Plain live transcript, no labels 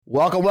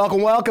Welcome,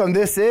 welcome, welcome.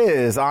 This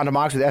is On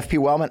Democracy with FP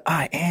Wellman.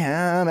 I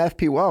am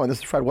FP Wellman. This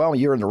is Fred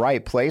Wellman. You're in the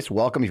right place.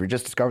 Welcome if you're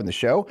just discovering the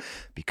show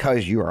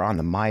because you are on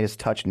the Midas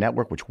Touch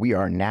Network, which we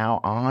are now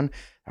on.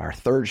 Our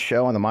third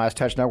show on the Midas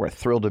Touch Network. We're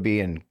thrilled to be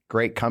in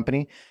great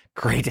company.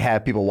 Great to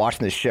have people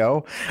watching this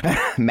show.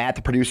 Matt,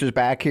 the producer's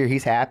back here.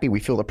 He's happy.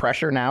 We feel the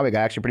pressure now. We got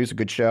to actually produce a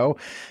good show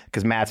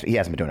because he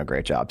hasn't been doing a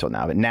great job till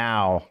now. But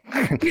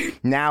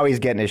now he's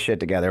getting his shit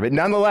together. But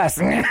nonetheless,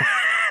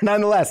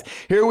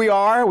 here we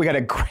are. We got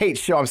a great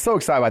show. I'm so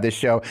excited about this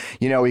show.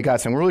 You know, we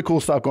got some really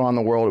cool stuff going on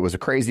in the world. It was a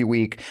crazy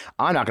week.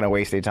 I'm not going to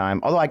waste any time.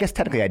 Although I guess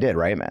technically I did,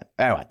 right, Matt?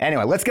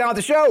 Anyway, let's get on with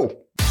the show.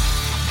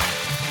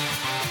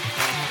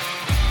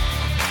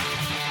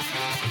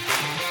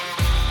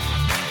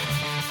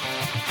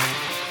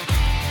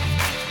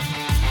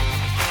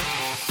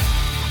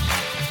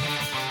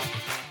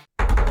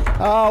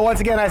 Once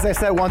again, as I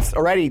said once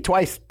already,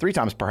 twice, three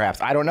times perhaps,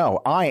 I don't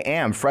know. I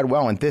am Fred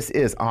Wellman. This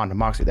is On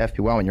Democracy with FP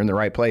Wellman. You're in the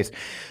right place.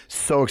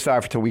 So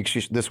excited for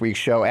this week's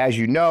show. As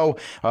you know,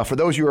 for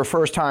those of you who are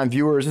first-time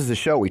viewers, this is a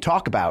show we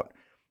talk about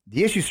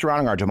the issues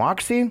surrounding our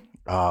democracy,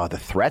 the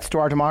threats to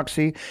our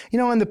democracy,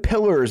 and the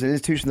pillars and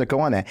institutions that go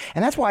on that.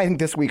 And that's why I think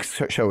this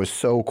week's show is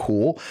so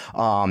cool.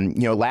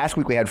 Last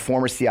week we had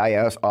former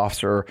CIA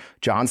officer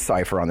John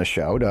Cipher on the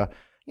show to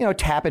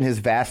tap in his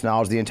vast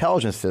knowledge of the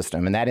intelligence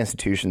system and that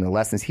institution, the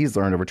lessons he's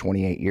learned over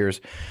 28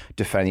 years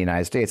defending the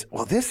United States.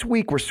 Well, this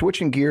week we're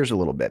switching gears a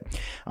little bit.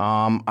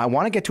 I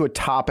want to get to a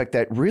topic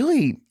that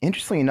really,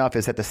 interestingly enough,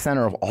 is at the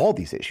center of all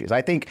these issues.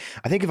 I think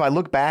if I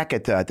look back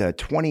at the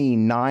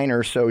 29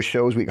 or so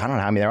shows, I don't know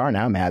how many there are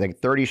now, Matt. I think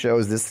 30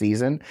 shows this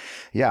season.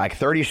 Yeah, like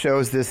 30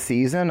 shows this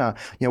season.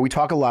 We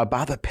talk a lot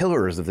about the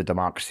pillars of the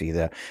democracy,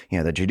 the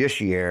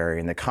judiciary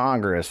and the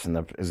Congress and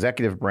the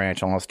executive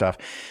branch, all that stuff.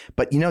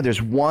 But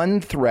there's one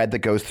thread that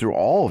goes through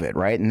all of it,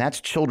 right? And that's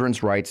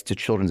children's rights to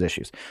children's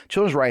issues,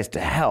 children's rights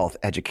to health,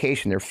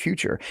 education, their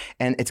future.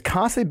 And it's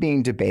constantly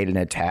being debated and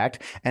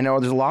attacked. And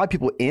there's a lot of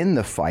people in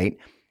the fight.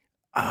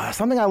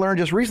 Something I learned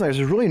just recently is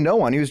there's really no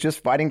one who's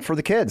just fighting for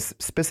the kids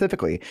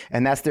specifically.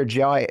 And that's their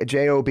job,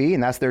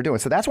 and that's their doing.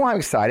 So that's why I'm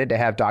excited to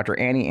have Dr.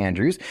 Annie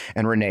Andrews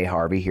and Renee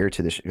Harvey here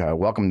to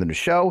welcome them to the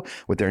show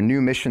with their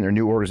new mission, their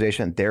new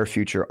organization, Their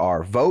Future,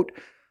 Our Vote.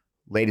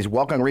 Ladies,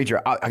 welcome. I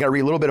got to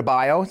read a little bit of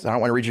bio. So I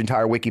don't want to read your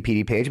entire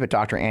Wikipedia page, but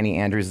Dr. Annie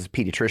Andrews is a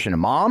pediatrician and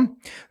mom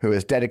who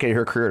has dedicated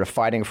her career to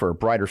fighting for a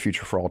brighter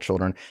future for all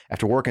children.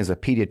 After working as a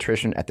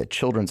pediatrician at the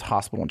Children's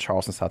Hospital in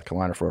Charleston, South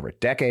Carolina for over a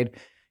decade,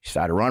 she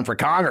decided to run for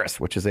Congress,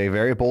 which is a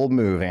very bold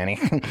move, Annie.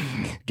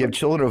 Give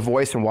children a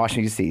voice in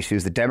Washington, D.C. She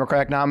was the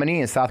Democratic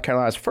nominee in South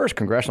Carolina's first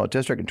congressional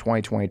district in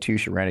 2022.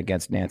 She ran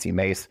against Nancy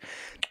Mace.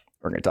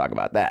 We're going to talk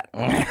about that.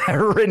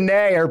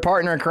 Renee, her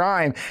partner in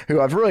crime,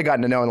 who I've really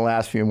gotten to know in the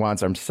last few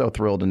months. I'm so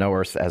thrilled to know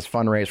her as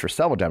fundraised for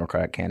several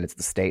Democratic candidates at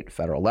the state and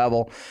federal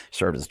level.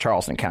 Served as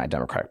Charleston County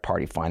Democratic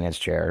Party finance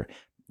chair.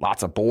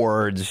 Lots of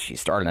boards. She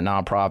started a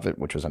nonprofit,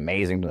 which was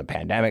amazing during the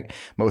pandemic.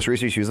 Most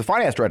recently, she was the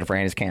finance director for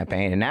Annie's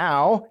campaign. And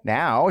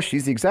now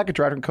she's the executive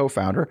director and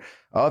co-founder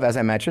of, as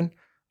I mentioned,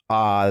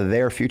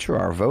 Their Future,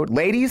 Our Vote.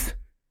 Ladies,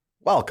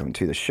 welcome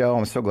to the show.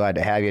 I'm so glad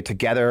to have you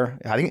together.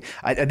 I think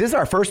this is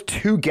our first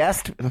two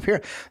guests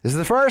here. This is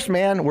the first,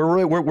 man.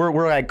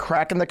 We're like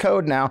cracking the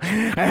code now.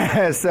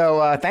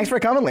 So thanks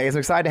for coming, ladies. I'm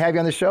excited to have you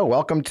on the show.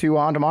 Welcome to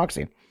On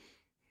Democracy.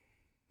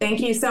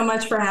 Thank you so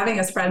much for having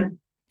us, Fred.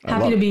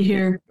 Happy to be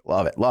here.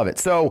 Love it.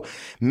 So,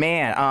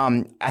 man,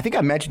 I think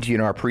I mentioned to you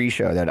in our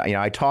pre-show that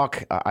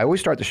I always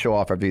start the show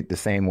off the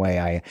same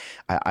way.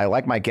 I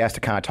like my guests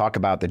to kind of talk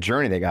about the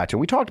journey they got to.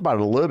 We talked about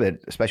it a little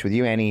bit, especially with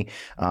you, Annie,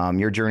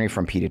 your journey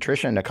from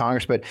pediatrician to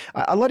Congress. But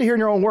I'd love to hear in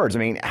your own words. I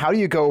mean, how do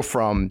you go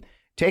from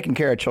taking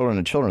care of children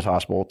in a children's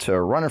hospital to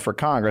running for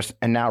Congress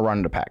and now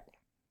running to PAC?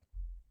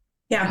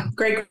 Yeah,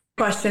 great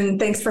question.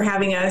 Thanks for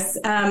having us.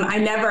 I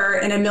never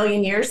in a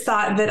million years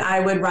thought that I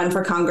would run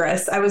for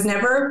Congress. I was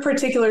never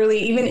particularly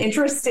even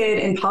interested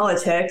in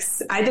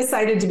politics. I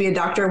decided to be a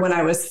doctor when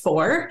I was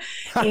 4,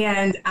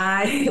 and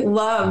I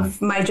love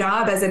my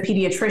job as a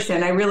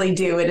pediatrician. I really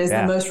do. It is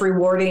the most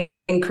rewarding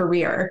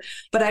career.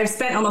 But I've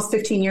spent almost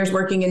 15 years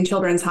working in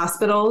children's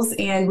hospitals.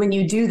 And when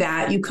you do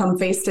that, you come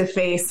face to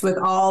face with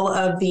all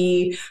of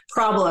the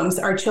problems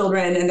our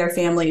children and their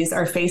families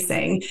are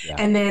facing. Yeah.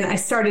 And then I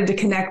started to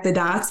connect the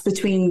dots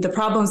between the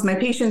problems my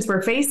patients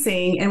were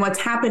facing and what's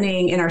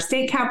happening in our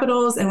state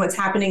capitals and what's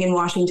happening in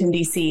Washington,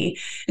 D.C.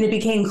 And it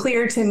became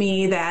clear to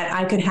me that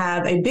I could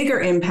have a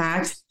bigger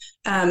impact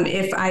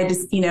if I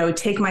just,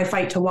 take my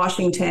fight to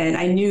Washington.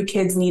 I knew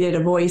kids needed a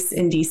voice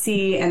in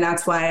D.C., and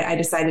that's why I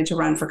decided to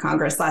run for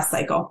Congress last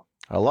cycle.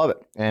 I love it.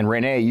 And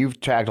Renee,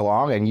 you've tagged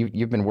along, and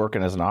you've been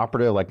working as an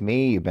operative like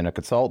me. You've been a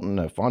consultant,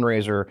 a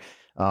fundraiser.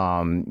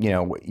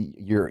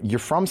 You're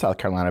from South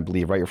Carolina, I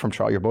believe, right?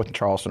 You're both in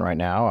Charleston right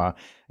now.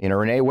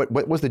 Renee,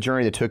 what was the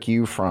journey that took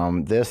you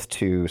from this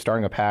to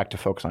starting a PAC to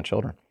focus on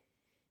children?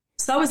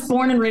 So I was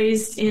born and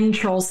raised in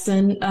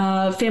Charleston,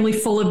 family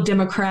full of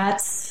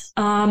Democrats.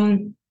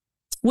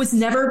 Was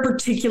never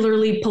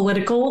particularly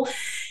political.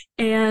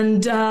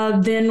 And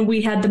then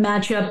we had the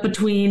matchup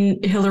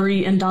between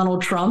Hillary and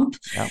Donald Trump.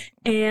 Yep.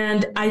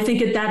 And I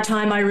think at that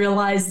time I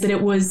realized that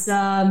it was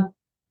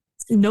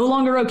no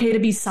longer okay to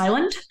be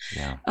silent.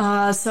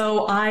 Yeah.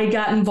 So I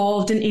got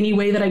involved in any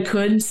way that I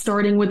could,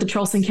 starting with the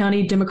Charleston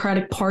County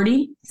Democratic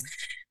Party.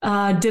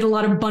 Did a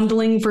lot of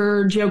bundling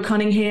for Joe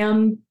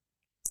Cunningham,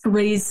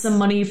 raised some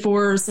money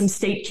for some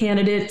state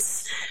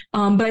candidates.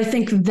 But I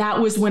think that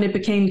was when it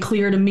became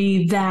clear to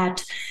me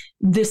that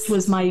this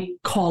was my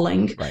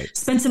calling. Right.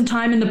 Spent some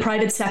time in the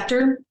private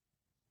sector.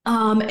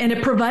 And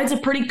it provides a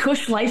pretty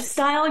cush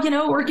lifestyle,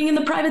 working in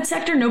the private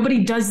sector.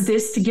 Nobody does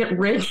this to get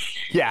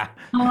rich. Yeah.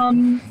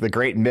 The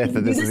great myth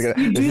that this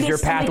is your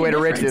pathway to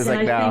riches.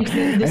 Like now,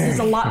 this is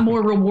a lot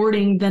more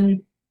rewarding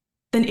than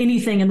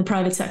anything in the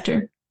private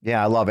sector.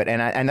 Yeah, I love it.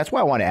 And that's why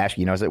I want to ask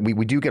you, is that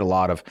we do get a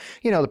lot of,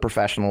 the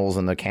professionals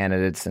and the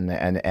candidates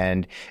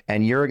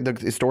and you're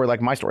the story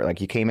like my story. Like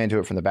you came into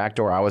it from the back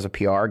door. I was a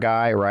PR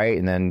guy, right?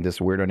 And then this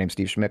weirdo named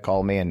Steve Schmidt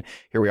called me and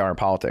here we are in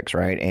politics,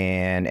 right?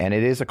 And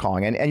it is a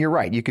calling. And you're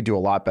right. You could do a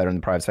lot better in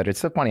the private sector.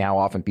 It's so funny how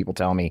often people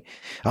tell me,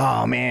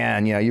 oh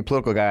man, you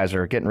political guys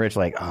are getting rich.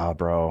 Like, oh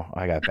bro,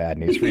 I got bad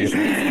news for you.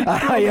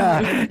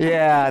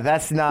 Yeah,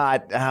 that's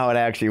not how it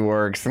actually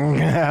works.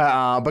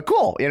 But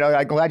cool.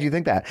 I'm glad you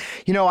think that.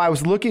 I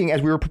was looking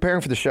as we were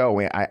preparing for the show,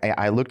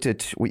 I looked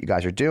at what you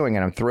guys are doing,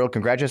 and I'm thrilled.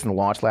 Congratulations on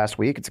the launch last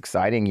week. It's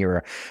exciting.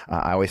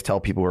 I always tell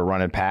people we're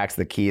running packs.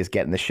 The key is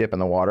getting the ship in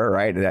the water,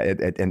 right?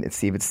 And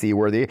see if it's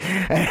seaworthy.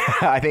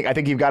 I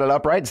think you've got it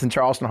up right. It's in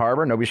Charleston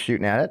Harbor. Nobody's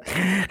shooting at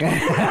it.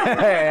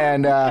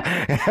 And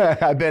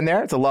I've been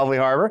there. It's a lovely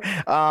harbor.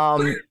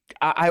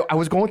 I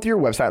was going through your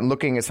website and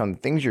looking at some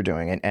things you're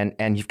doing,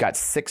 and you've got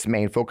 6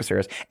 main focus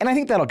areas, and I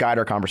think that'll guide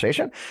our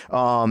conversation.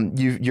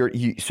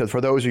 So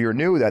for those of you who are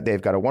new, that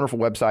they've got a wonderful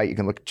website. You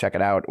can check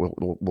it out.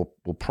 We'll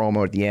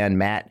promo at the end.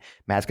 Matt's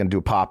going to do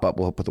a pop up.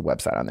 We'll put the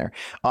website on there.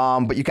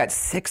 But you got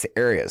 6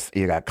 areas.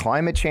 You got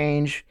climate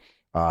change,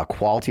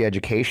 quality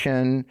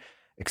education,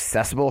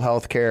 accessible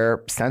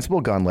healthcare,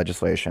 sensible gun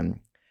legislation.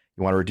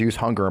 You want to reduce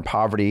hunger and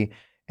poverty,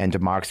 and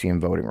democracy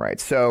and voting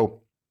rights.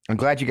 So I'm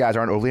glad you guys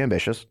aren't overly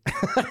ambitious,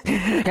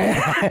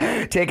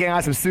 taking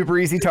on some super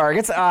easy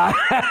targets. One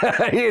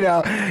of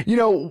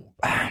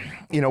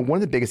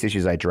the biggest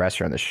issues I address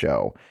here on the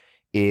show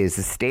is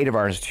the state of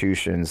our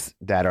institutions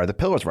that are the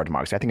pillars of our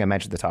democracy. I think I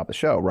mentioned at the top of the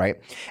show, right?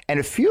 And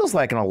it feels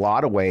like in a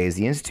lot of ways,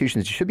 the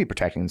institutions should be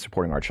protecting and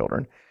supporting our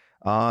children.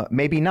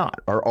 Maybe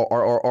not,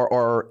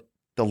 or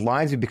the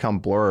lines have become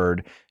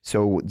blurred,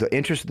 so the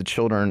interests of the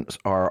children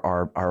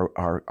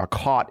are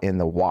caught in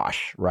the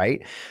wash,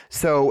 right?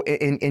 So,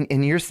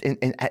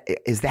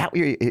 is that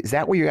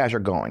where you guys are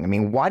going? I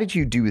mean, why did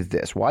you do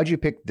this? Why did you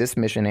pick this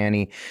mission,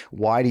 Annie?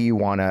 Why do you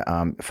want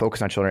to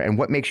focus on children? And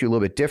what makes you a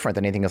little bit different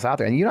than anything else out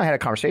there? And I had a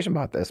conversation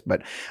about this,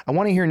 but I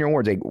want to hear in your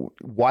words, like,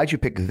 why did you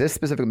pick this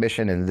specific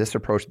mission and this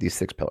approach to these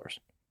 6 pillars?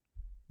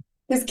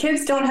 Because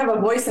kids don't have a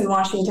voice in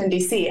Washington,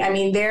 D.C. I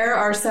mean, there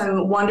are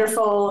some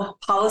wonderful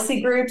policy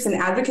groups and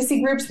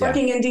advocacy groups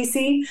working in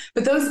D.C.,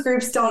 but those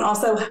groups don't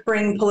also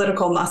bring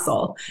political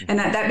muscle. And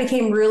that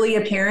became really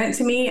apparent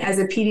to me as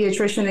a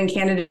pediatrician and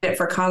candidate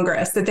for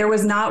Congress, that there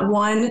was not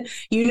one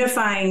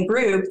unifying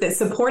group that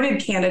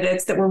supported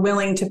candidates that were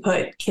willing to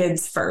put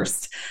kids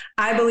first.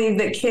 I believe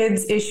that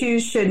kids'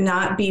 issues should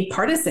not be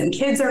partisan.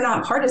 Kids are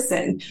not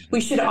partisan.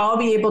 We should all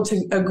be able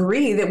to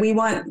agree that we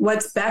want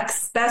what's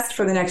best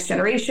for the next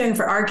generation,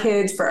 for our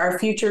kids, for our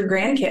future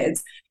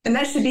grandkids. And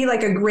that should be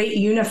like a great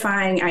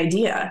unifying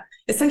idea.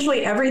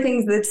 Essentially,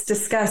 everything that's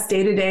discussed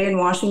day to day in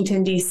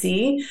Washington,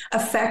 D.C.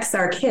 affects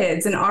our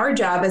kids. And our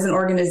job as an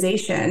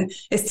organization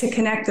is to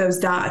connect those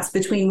dots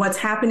between what's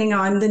happening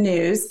on the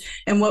news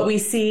and what we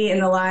see in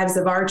the lives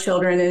of our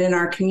children and in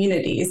our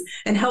communities,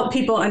 and help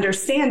people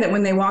understand that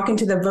when they walk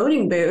into the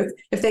voting booth,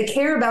 if they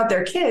care about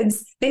their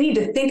kids, they need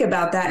to think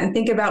about that and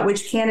think about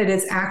which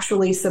candidates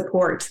actually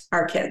support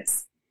our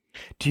kids.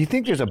 Do you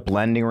think there's a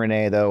blending,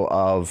 Renee, though,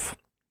 of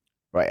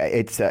right?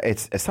 It's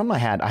something I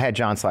had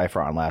John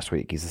Cipher on last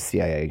week. He's a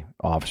CIA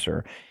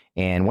officer.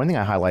 And one thing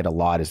I highlight a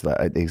lot is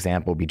the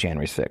example would be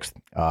January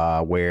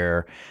 6th,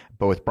 where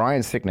both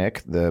Brian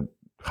Sicknick, the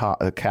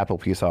Capitol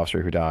Police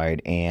officer who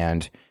died,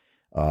 and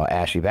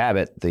Ashley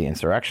Babbitt, the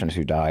insurrectionist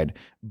who died,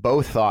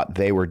 both thought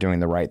they were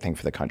doing the right thing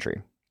for the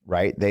country.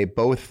 Right? They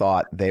both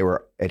thought they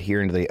were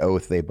adhering to the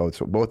oath.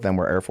 Both of them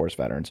were Air Force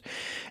veterans.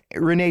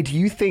 Renee, do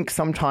you think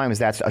sometimes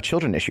that's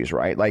children issues,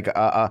 right? Like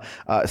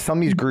some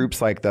of these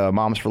groups, like the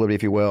Moms for Liberty,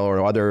 if you will,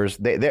 or others,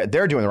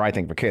 they're doing the right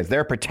thing for kids.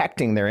 They're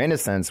protecting their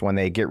innocence when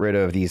they get rid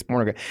of these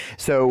pornography.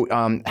 So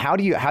how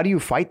do you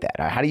fight that?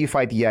 How do you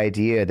fight the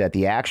idea that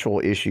the actual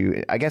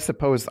issue? I guess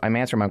suppose I'm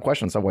answering my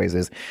question in some ways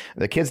is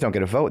the kids don't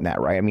get a vote in that,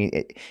 right? I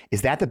mean,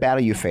 is that the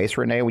battle you face,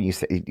 Renee, when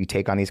you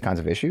take on these kinds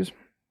of issues?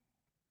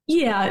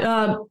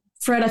 Yeah,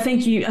 Fred, I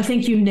think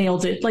you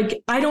nailed it.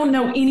 Like, I don't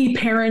know any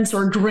parents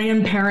or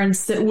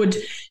grandparents that would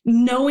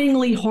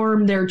knowingly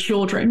harm their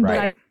children,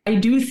 right. But I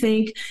do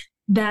think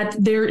that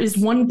there is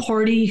one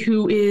party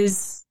who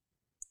is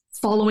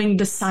following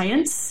the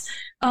science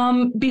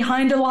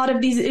behind a lot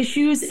of these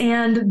issues,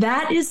 and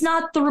that is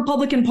not the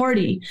Republican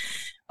Party.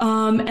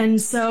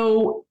 And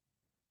so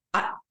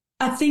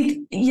I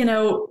think,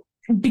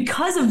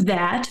 because of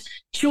that,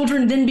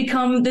 children then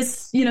become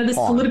this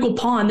political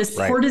pawn, this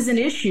partisan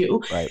issue.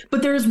 Right.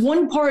 But there is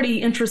one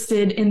party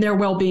interested in their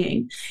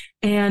well-being,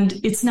 and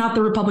it's not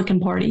the Republican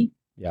Party.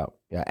 Yeah.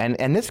 Yeah.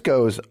 And this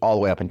goes all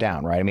the way up and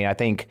down, right?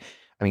 Yes.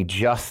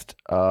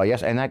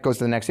 And that goes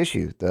to the next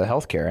issue, the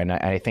healthcare. And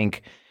I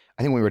think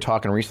we were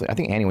talking recently, I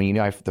think, Annie, when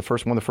one of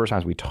the first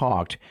times we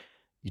talked,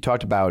 you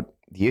talked about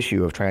the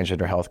issue of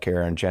transgender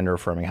healthcare and gender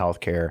affirming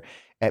healthcare,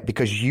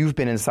 because you've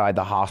been inside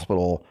the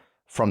hospital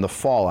from the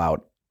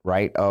fallout,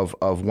 right,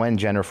 of when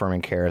gender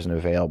affirming care isn't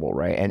available,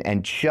 right?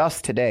 And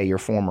just today, your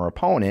former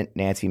opponent,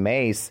 Nancy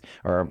Mace,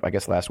 or I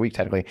guess last week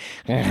technically,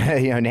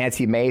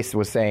 Nancy Mace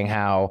was saying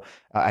how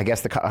I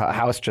guess the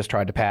House just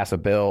tried to pass a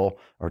bill,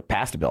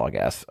 I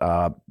guess,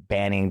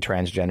 banning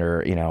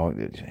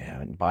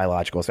transgender,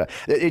 biological stuff.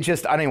 I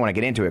don't even want to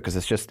get into it because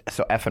it's just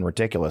so effing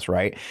ridiculous,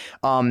 right?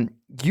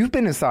 You've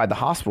been inside the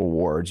hospital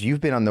wards.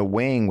 You've been on the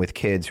wing with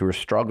kids who are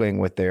struggling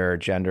with their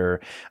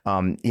gender.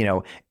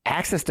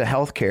 Access to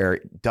health care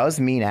does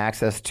mean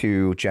access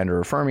to gender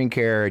affirming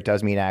care. It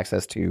does mean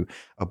access to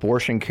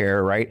abortion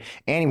care, right?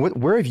 Annie,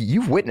 where have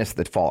you've witnessed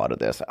the fallout of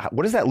this?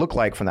 What does that look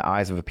like from the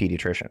eyes of a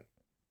pediatrician?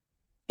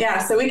 Yeah,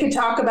 so we could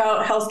talk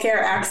about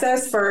healthcare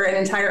access for an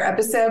entire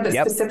episode, but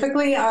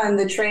specifically on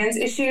the trans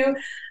issue,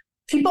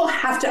 people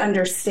have to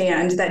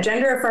understand that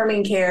gender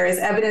affirming care is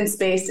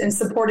evidence-based and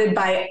supported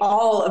by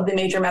all of the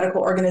major medical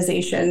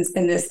organizations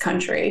in this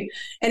country.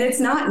 And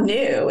it's not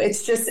new.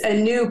 It's just a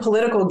new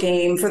political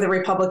game for the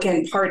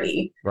Republican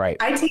Party. Right.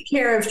 I take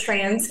care of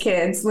trans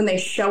kids when they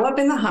show up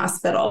in the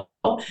hospital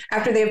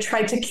after they have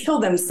tried to kill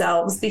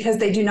themselves because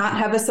they do not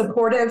have a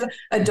supportive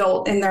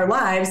adult in their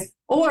lives.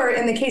 Or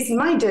in the case of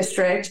my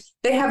district,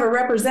 they have a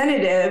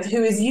representative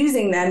who is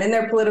using them in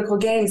their political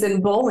games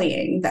and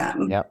bullying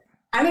them. Yep.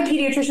 I'm a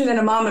pediatrician and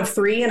a mom of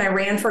 3, and I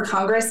ran for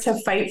Congress to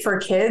fight for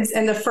kids.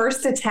 And the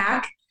first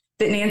attack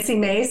that Nancy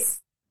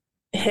Mace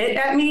hit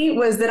at me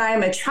was that I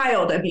am a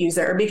child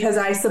abuser because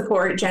I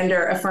support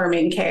gender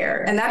affirming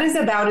care. And that is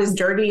about as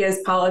dirty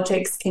as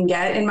politics can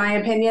get, in my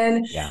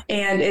opinion. Yeah.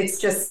 And it's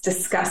just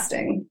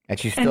disgusting. And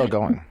she's still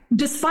going.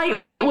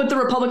 Despite what the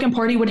Republican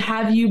Party would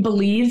have you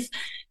believe,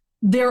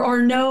 there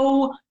are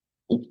no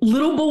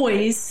little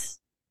boys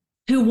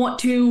who want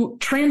to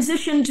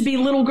transition to be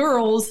little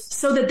girls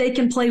so that they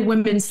can play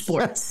women's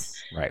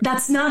sports. Right.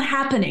 That's not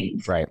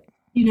happening. Right.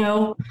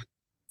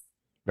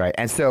 Right.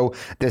 And so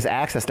this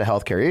access to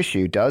healthcare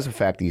issue does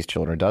affect these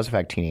children, does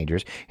affect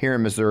teenagers. Here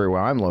in Missouri,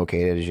 where I'm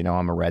located, as you know,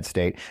 I'm a red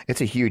state.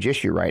 It's a huge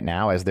issue right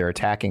now as they're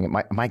attacking.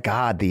 My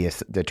God, the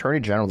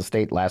Attorney General of the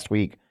state last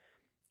week.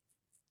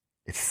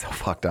 It's so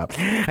fucked up.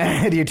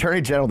 The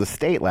Attorney General of the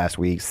state last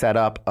week set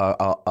up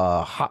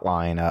a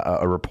hotline,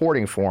 a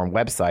reporting form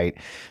website,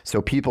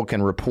 so people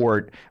can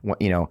report,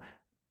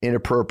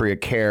 inappropriate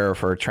care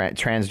for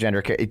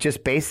transgender care. It's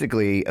just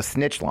basically a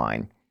snitch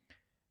line.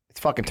 It's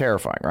fucking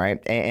terrifying, right?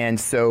 And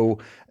so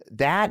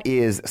that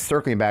is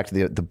circling back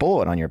to the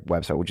bullet on your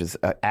website, which is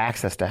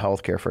access to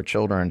healthcare for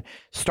children,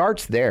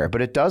 starts there,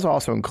 but it does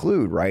also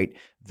include, right,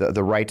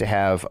 the right to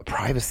have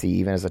privacy,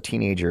 even as a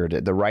teenager,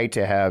 the right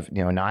to have,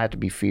 not have to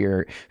be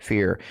fear.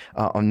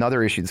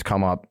 Another issue that's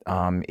come up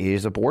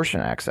is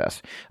abortion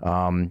access.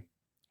 I don't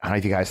know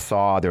if you guys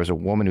saw, there was a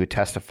woman who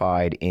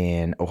testified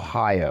in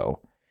Ohio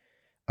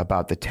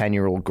about the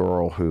 10-year-old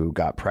girl who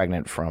got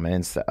pregnant from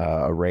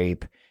a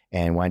rape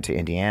and went to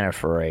Indiana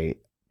for a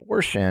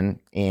abortion,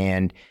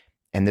 and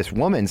this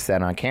woman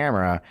said on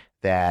camera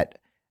that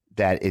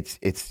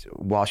it's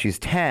while she's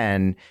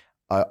 10,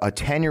 a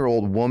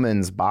 10-year-old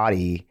woman's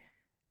body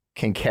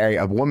can carry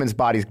a woman's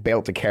body's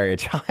built to carry a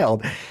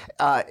child.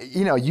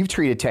 You've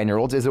treated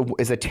 10-year-olds. Is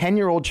a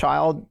 10-year-old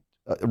child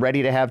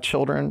ready to have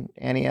children,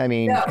 Annie? I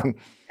mean, no.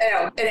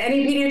 And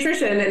any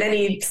pediatrician and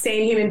any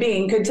sane human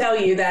being could tell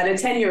you that a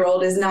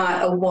 10-year-old is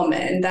not a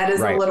woman. That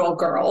is right. A little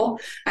girl.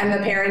 I'm the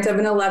parent of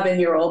an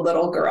 11-year-old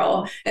little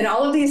girl. And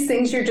all of these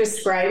things you're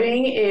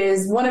describing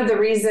is one of the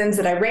reasons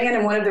that I ran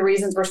and one of the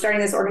reasons we're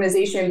starting this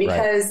organization,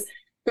 because right.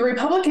 The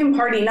Republican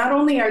Party, not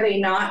only are they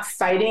not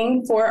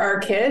fighting for our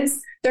kids,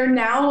 they're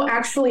now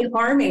actually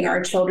harming our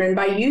children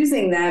by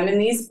using them in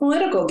these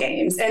political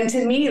games. And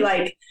to me,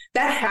 that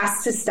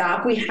has to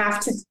stop. We have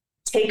to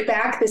take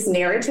back this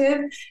narrative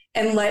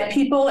and let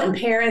people and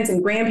parents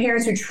and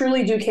grandparents who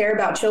truly do care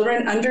about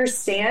children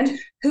understand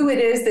who it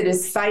is that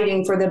is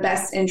fighting for the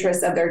best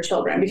interests of their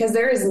children, because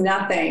there is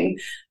nothing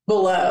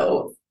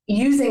below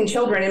using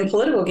children in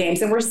political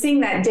games. And we're seeing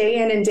that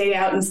day in and day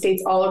out in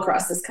states all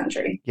across this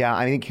country. Yeah,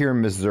 I think here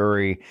in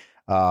Missouri,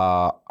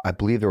 I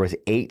believe there was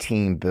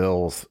 18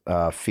 bills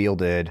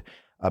fielded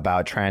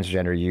about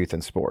transgender youth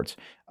in sports.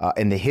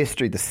 In the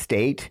history of the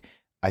state,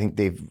 I think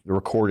they've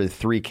recorded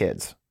 3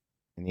 kids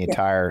in the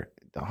entire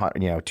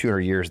 200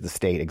 years of the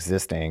state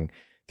existing,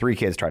 3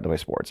 kids tried to play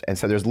sports. And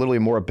so there's literally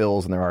more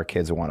bills than there are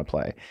kids who want to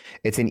play.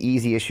 It's an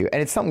easy issue.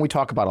 And it's something we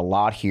talk about a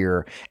lot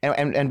here.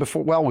 And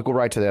before, well, we'll go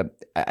right to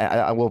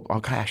I'll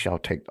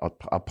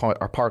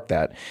park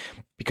that,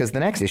 because the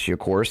next issue, of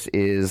course,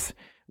 is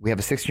we have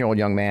a 16-year-old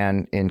young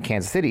man in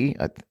Kansas City.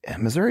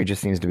 Missouri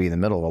just seems to be in the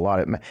middle of a lot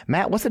of...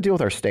 Matt, what's the deal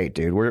with our state,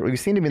 dude? We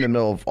seem to be in the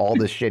middle of all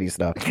this shitty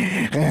stuff.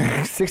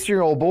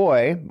 16-year-old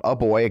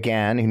boy,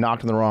 again, who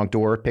knocked on the wrong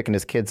door, picking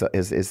his kids,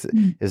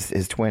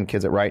 his twin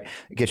kids at right,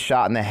 gets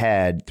shot in the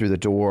head through the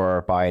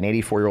door by an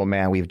 84-year-old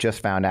man we've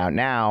just found out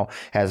now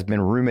has been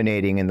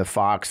ruminating in the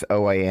Fox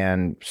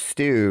OAN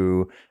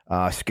stew,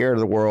 scared of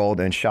the world,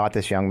 and shot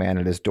this young man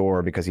at his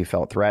door because he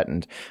felt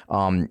threatened.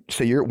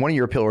 So one of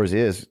your pillars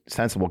is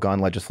sensible gun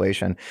legislation.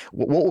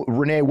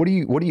 Renee, what do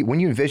you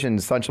when you envision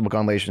sensible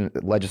gun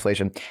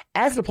legislation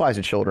as it applies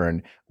to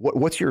children?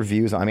 What's your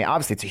views on? I mean,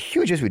 obviously, it's a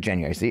huge issue with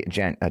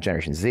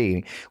Generation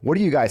Z. What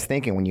are you guys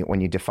thinking when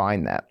you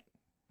define that?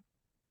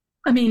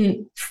 I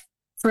mean,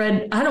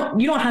 Fred,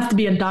 you don't have to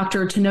be a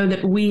doctor to know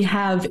that we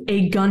have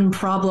a gun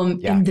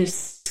problem in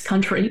this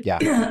country. Yeah.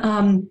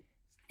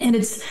 And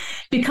it's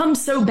become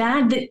so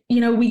bad that,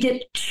 we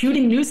get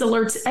shooting news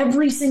alerts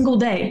every single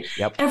day,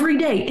 every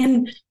day.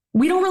 And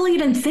we don't really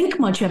even think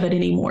much of it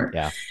anymore.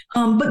 Yeah.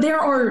 But there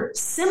are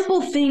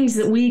simple things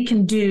that we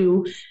can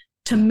do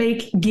to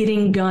make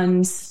getting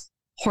guns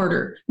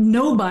harder.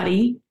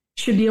 Nobody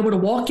should be able to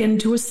walk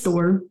into a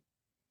store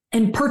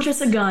and purchase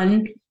a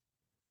gun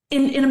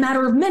in a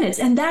matter of minutes.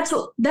 And that's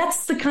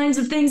the kinds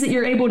of things that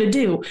you're able to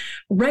do.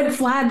 Red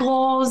flag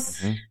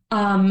laws,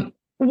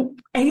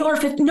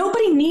 AR-15,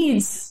 nobody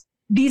needs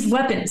these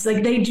weapons.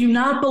 Like, they do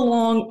not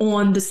belong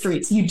on the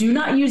streets. You do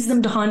not use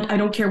them to hunt. I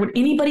don't care what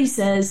anybody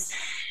says.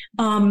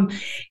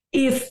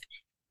 If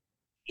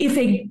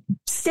a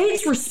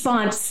state's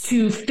response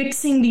to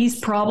fixing these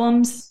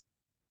problems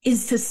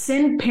is to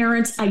send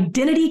parents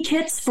identity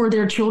kits for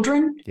their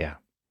children,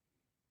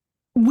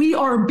 we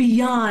are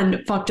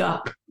beyond fucked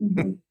up.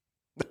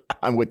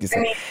 I'm with you.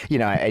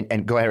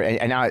 And go ahead.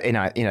 And now,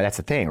 that's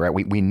the thing, right?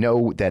 We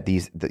know that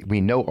we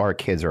know our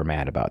kids are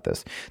mad about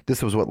this.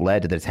 This was what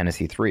led to the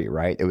Tennessee 3,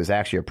 right? It was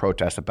actually a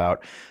protest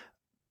about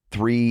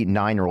 3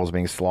 9-year-olds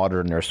being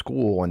slaughtered in their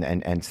school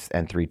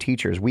and 3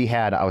 teachers.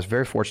 I was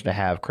very fortunate to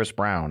have Chris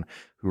Brown,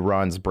 who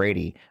runs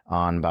Brady,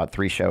 on about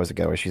 3 shows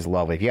ago. She's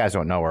lovely. If you guys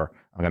don't know her,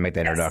 I'm gonna make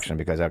the introduction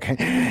because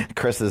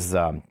Chris is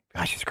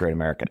she's a great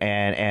American,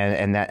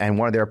 and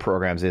one of their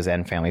programs is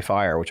End Family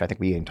Fire, which I think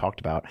we even talked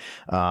about,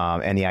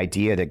 and the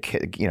idea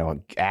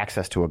that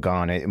access to a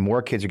gun,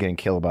 more kids are getting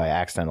killed by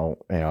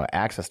accidental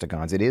access to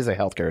guns. It is a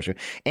healthcare issue.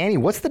 Annie,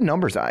 what's the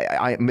numbers?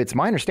 It's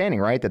my understanding,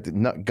 right,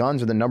 that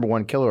guns are the number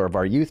 1 killer of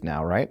our youth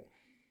now, right?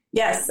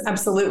 Yes,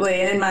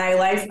 absolutely. In my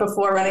life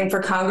before running for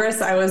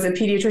Congress, I was a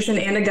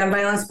pediatrician and a gun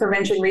violence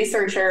prevention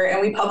researcher, and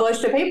we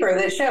published a paper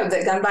that showed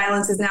that gun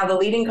violence is now the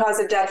leading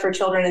cause of death for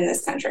children in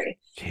this country.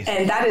 Jesus.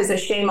 And that is a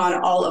shame on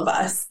all of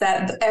us,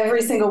 that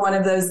every single one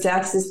of those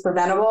deaths is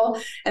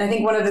preventable. And I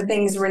think one of the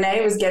things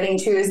Renee was getting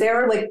to is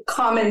there are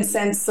common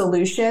sense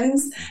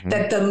solutions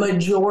that the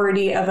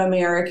majority of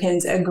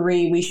Americans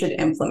agree we should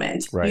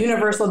implement. Right.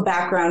 Universal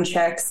background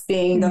checks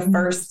being the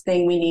first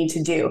thing we need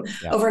to do.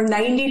 Yep. Over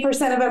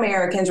 90% of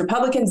Americans,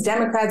 Republicans,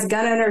 Democrats,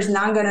 gun owners,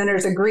 non-gun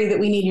owners, agree that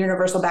we need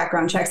universal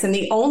background checks. And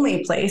the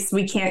only place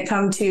we can't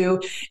come to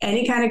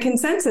any kind of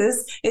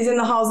consensus is in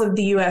the halls of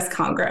the U.S.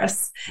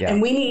 Congress. Yeah. And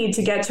we need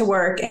to get to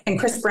work. And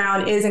Chris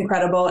Brown is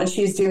incredible, and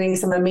she's doing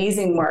some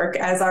amazing work,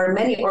 as are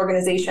many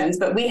organizations.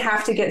 But we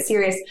have to get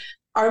serious.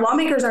 Our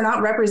lawmakers are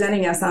not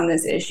representing us on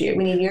this issue.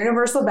 We need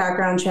universal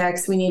background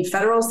checks. We need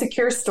federal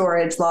secure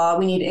storage law.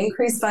 We need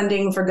increased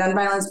funding for gun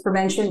violence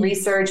prevention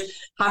research,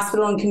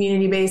 hospital and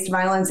community-based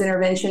violence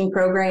intervention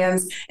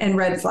programs, and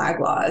red flag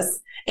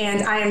laws.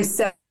 And I am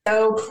so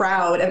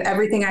proud of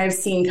everything I've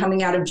seen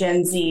coming out of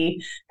Gen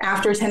Z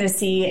after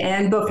Tennessee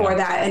and before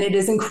that. And it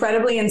is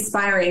incredibly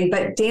inspiring,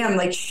 but damn,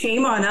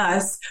 shame on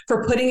us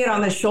for putting it on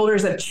the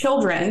shoulders of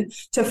children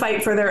to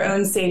fight for their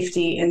own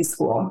safety in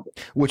school.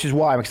 Which is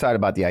why I'm excited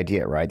about the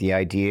idea, right? The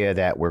idea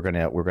that we're going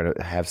to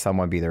have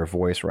someone be their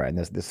voice, right? And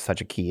this is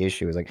such a key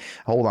issue. Is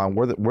hold on,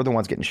 we're the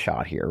ones getting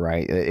shot here,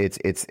 right?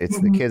 It's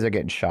the kids are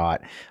getting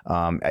shot.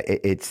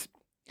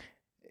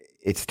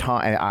 It's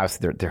time.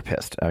 Obviously, they're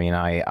pissed. I mean,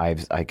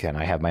 I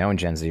have my own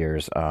Gen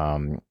Zers.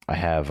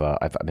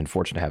 I've been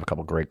fortunate to have a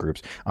couple of great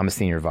groups. I'm a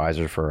senior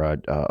advisor for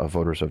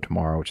Voters of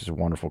Tomorrow, which is a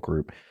wonderful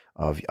group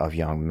of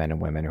young men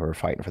and women who are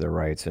fighting for their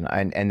rights.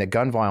 And the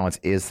gun violence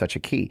is such a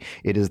key.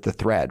 It is the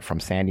thread from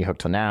Sandy Hook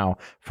to now,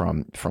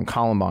 from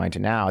Columbine to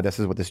now. This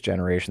is what this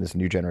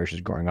new generation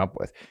is growing up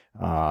with.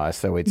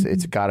 So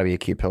it's got to be a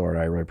key pillar,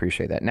 and I really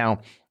appreciate that. Now,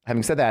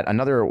 having said that,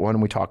 another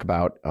one we talk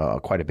about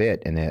quite a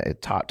bit, and a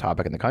top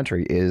topic in the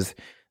country, is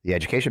the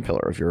education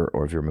pillar of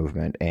your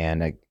movement.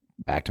 And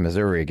back to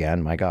Missouri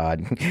again. My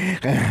God,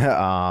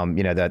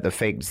 the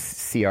fake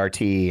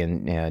CRT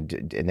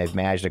and they've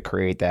managed to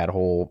create that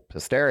whole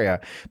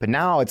hysteria. But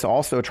now it's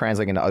also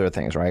translating into other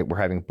things, right? We're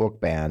having book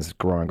bans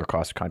growing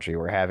across the country.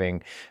 We're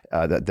having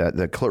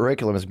the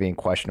curriculum is being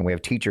questioned. We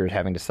have teachers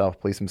having to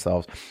self-police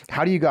themselves.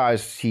 How do you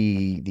guys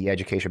see the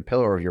education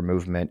pillar of your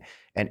movement?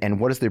 And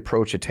what is the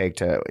approach to take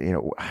to,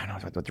 I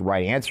don't know what the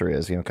right answer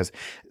is, because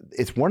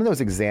it's one of those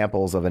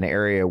examples of an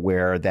area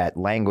where that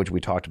language we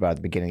talked about at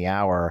the beginning of the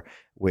hour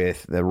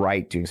with the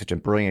right doing such a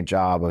brilliant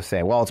job of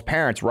saying, well, it's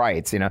parents'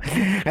 rights,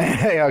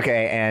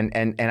 okay.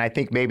 And I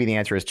think maybe the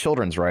answer is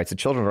children's rights. The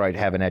children's right to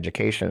have an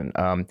education.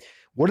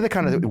 What are the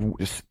kind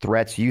of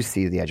threats you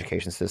see to the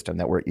education system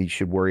that you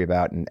should worry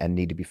about and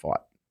need to be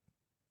fought?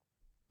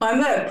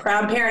 I'm a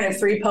proud parent of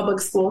 3 public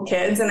school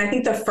kids. And I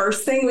think the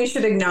first thing we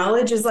should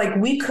acknowledge is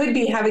we could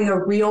be having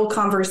a real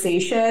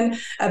conversation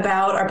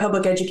about our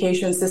public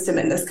education system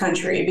in this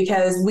country,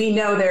 because we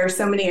know there are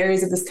so many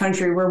areas of this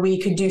country where we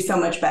could do so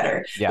much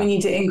better. Yeah. We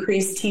need to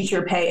increase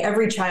teacher pay.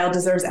 Every child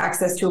deserves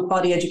access to a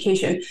quality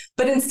education.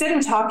 But instead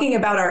of talking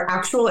about our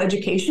actual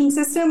education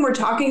system, we're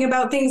talking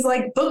about things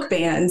like book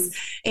bans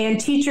and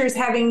teachers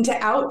having to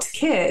out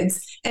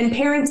kids and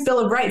parents' Bill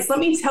of Rights. Let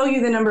me tell you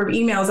the number of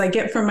emails I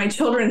get from my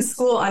children's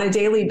school on a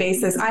daily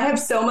basis. I have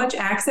so much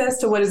access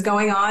to what is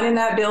going on in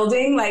that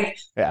building.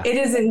 It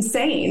is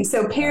insane.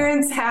 So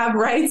parents have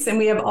rights, and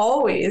we have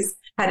always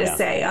had a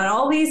say on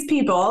all these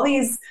people,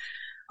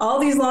 all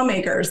these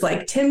lawmakers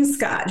like Tim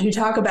Scott, who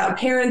talk about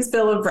parents'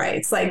 Bill of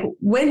Rights.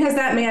 When has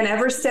that man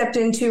ever stepped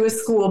into a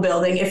school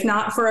building, if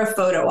not for a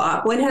photo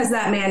op? When has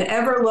that man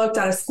ever looked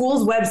on a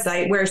school's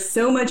website where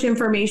so much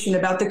information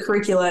about the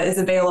curricula is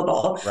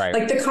available?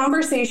 Right. The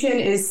conversation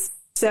is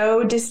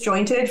so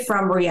disjointed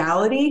from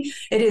reality.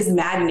 It is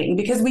maddening,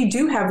 because we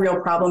do have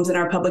real problems in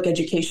our public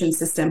education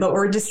system, but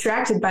we're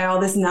distracted by all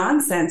this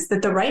nonsense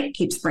that the right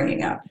keeps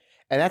bringing up.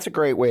 And that's a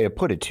great way to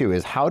put it, too,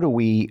 is how do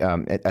we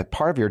a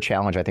part of your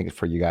challenge, I think,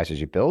 for you guys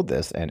as you build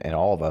this, and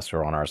all of us who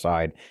are on our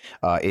side,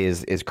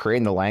 is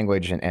creating the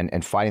language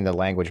and fighting the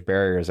language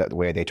barriers that the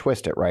way they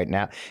twist it right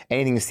now.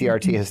 Anything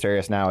CRT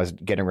hysteria now is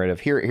getting rid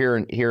of. Here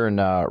in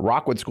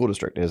Rockwood School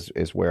District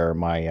is where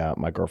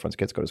my girlfriend's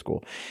kids go to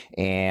school.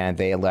 And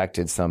they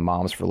elected some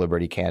Moms for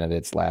Liberty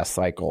candidates last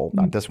cycle.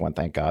 Not this one,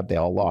 thank God. They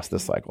all lost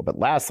this cycle. But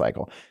last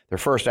cycle, their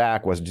first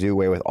act was to do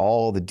away with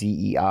all the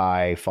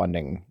DEI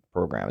funding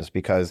programs,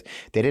 because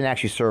they didn't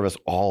actually service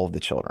all of the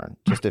children,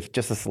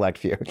 just a select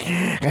few,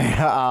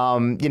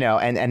 and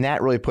that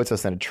really puts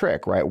us in a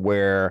trick, right,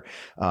 where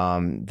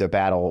the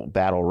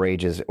battle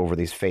rages over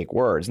these fake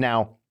words.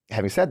 Now,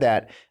 having said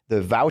that,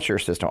 the voucher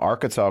system,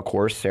 Arkansas, of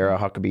course, Sarah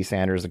Huckabee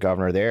Sanders, the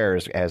governor there,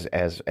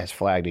 has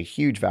flagged a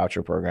huge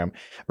voucher program.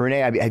 Renee,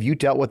 have you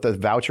dealt with the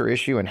voucher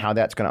issue and how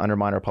that's going to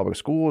undermine our public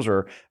schools,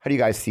 or how do you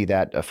guys see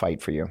that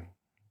fight for you?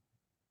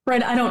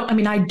 Right. I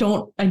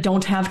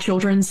don't have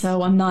children,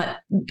 so I'm not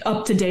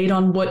up to date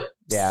on what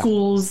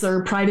schools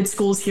or private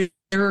schools here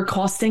are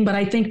costing. But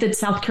I think that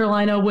South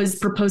Carolina was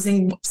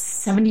proposing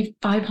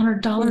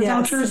 $7,500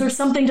 vouchers or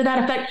something to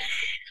that effect.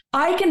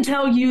 I can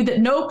tell you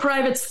that no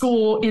private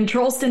school in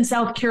Charleston,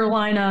 South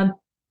Carolina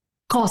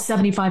costs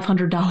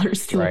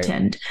 $7,500 to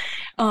attend.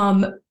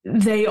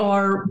 They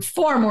are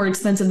far more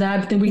expensive than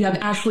that. Then we have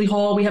Ashley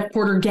Hall, we have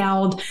Porter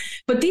Gowd,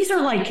 but these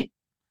are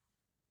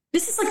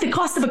this is the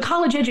cost of a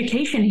college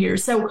education here.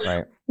 So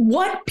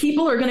what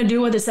people are going to do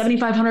with a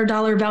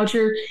 $7,500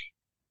 voucher,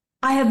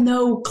 I have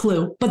no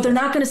clue. But they're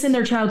not going to send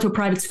their child to a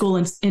private school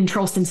in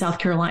Charleston, South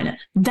Carolina.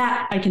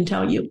 That I can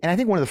tell you. And I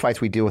think one of the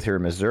fights we deal with here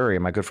in Missouri,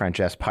 and my good friend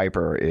Jess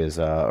Piper is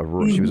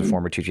she was a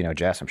former teacher. You know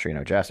Jess. I'm sure you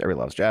know Jess. Everybody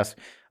loves Jess.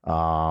 We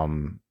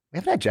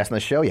haven't had Jess on the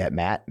show yet,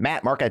 Matt.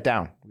 Matt, mark that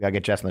down. We got to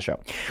get Jess on the show.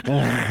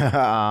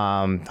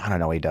 I don't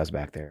know what he does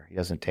back there. He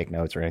doesn't take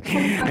notes or anything.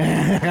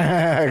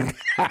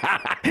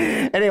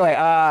 Anyway,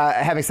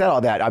 having said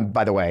all that,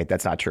 by the way,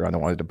 that's not true. I'm the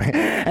one who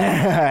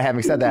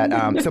having said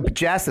that, so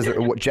Jess is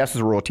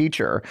a rural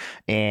teacher,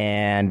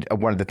 and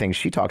one of the things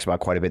she talks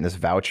about quite a bit in this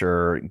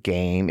voucher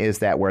game is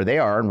that where they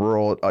are in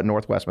rural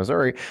Northwest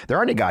Missouri, there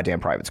aren't any goddamn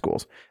private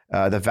schools.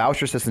 The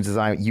voucher system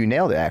design, you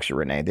nailed it, actually,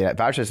 Renee. The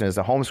voucher system is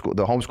the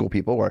homeschool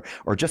people,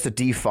 or just to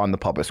defund the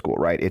public school,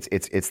 right? It's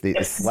the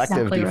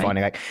selective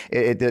defunding. Right.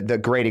 The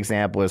great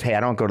example is, hey, I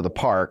don't go to the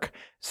park,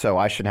 so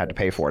I shouldn't have to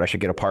pay for it. I should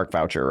get a park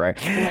voucher, right?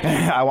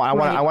 I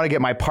want to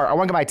get my park. I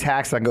want to get my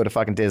tax so I can go to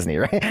fucking Disney,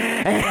 right?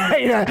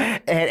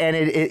 And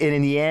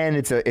in the end,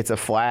 it's a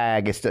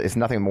flag. It's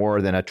nothing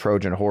more than a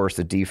Trojan horse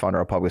to defund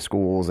our public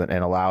schools and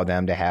allow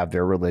them to have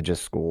their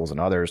religious schools and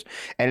others.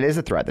 And it is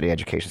a threat to the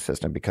education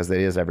system because it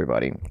is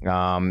everybody.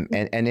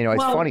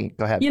 It's funny.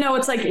 Go ahead.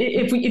 It's like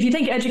if you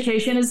think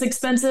education is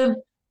expensive,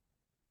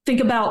 think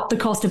about the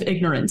cost of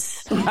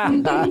ignorance.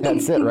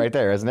 That's it right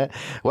there, isn't it?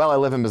 Well, I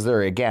live in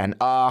Missouri again.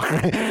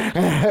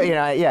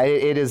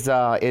 It is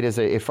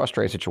a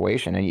frustrating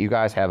situation, and you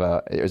guys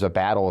there's a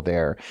battle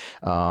there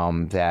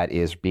that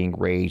is being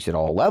raged at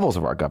all levels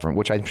of our government,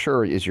 which I'm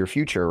sure is your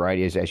future, right?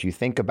 Is as you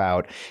think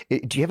about,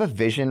 do you have a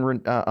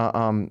vision,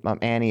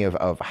 Annie,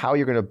 of how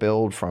you're going to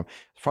build from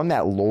from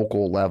that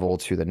local level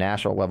to the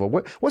national level,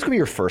 what's going to be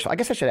your first? I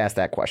guess I should ask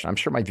that question. I'm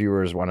sure my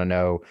viewers want to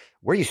know,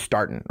 where are you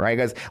starting, right?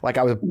 Because like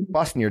I was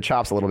busting your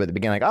chops a little bit at the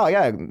beginning, like, oh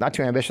yeah, not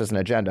too ambitious an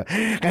agenda.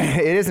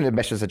 It is an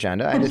ambitious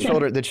agenda, and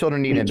the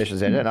children need ambitious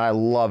agenda, and I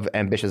love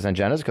ambitious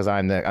agendas because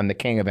I'm the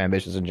king of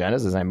ambitious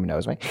agendas, as anyone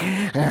knows me.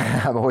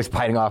 I'm always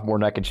biting off more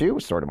than I can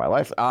chew, sort of my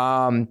life.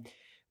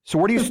 So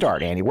where do you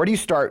start, Andy? Where do you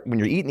start when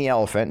you're eating the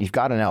elephant? You've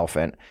got an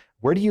elephant.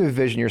 Where do you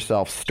envision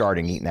yourself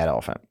starting eating that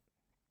elephant?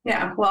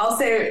 Yeah, well, I'll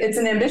say it's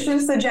an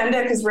ambitious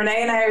agenda because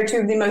Renee and I are two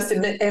of the most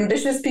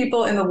ambitious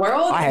people in the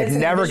world. I have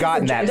never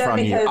gotten that from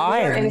you. I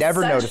have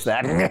never noticed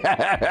that.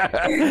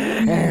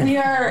 We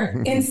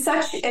are in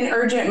such an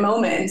urgent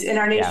moment in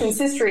our nation's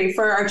history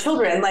for our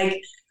children.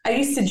 Like, I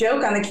used to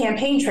joke on the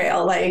campaign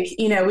trail, like,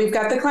 we've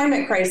got the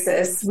climate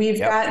crisis, we've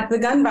got the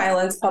gun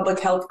violence public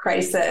health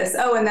crisis.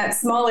 Oh, and that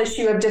small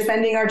issue of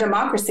defending our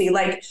democracy.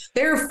 Like,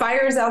 there are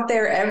fires out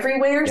there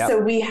everywhere. So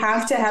we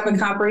have to have a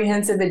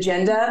comprehensive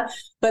agenda.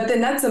 But the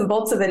nuts and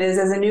bolts of it is,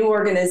 as a new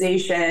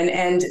organization,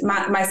 and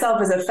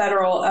myself as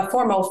a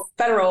formal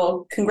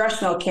federal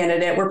congressional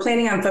candidate, we're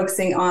planning on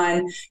focusing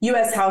on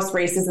U.S. House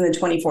races in the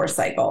 24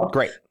 cycle.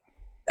 Great.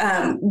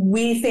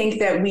 We think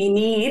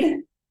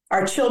that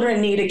our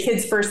children need a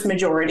kids first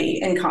majority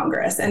in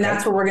Congress, and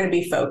that's where we're going to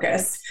be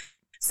focused.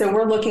 So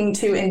we're looking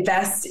to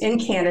invest in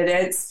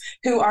candidates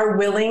who are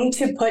willing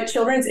to put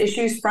children's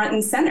issues front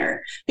and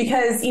center,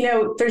 because,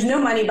 there's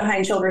no money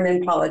behind children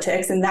in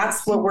politics, and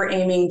that's what we're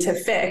aiming to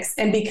fix.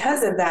 And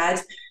because of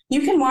that,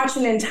 you can watch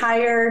an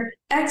entire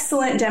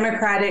excellent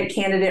Democratic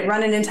candidate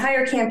run an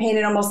entire campaign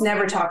and almost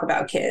never talk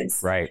about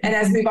kids. Right. And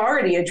as we've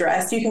already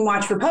addressed, you can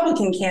watch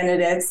Republican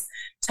candidates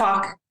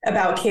talk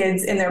about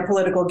kids in their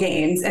political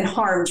games and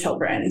harm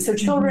children. So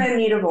children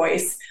need a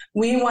voice.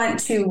 We want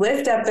to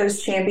lift up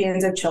those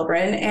champions of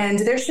children, and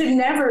there should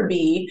never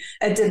be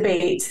a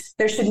debate.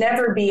 There should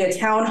never be a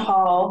town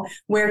hall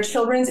where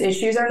children's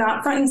issues are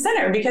not front and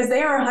center, because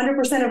they are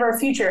 100% of our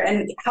future.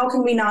 And how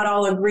can we not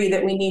all agree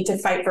that we need to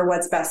fight for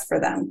what's best for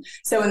them?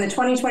 So in the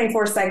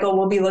 2024 cycle,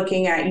 we'll be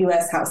looking at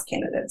U.S. House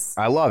candidates.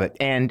 I love it.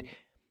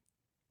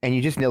 And you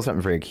just nailed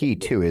something very key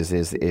too. Is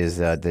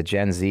the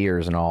Gen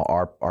Zers and all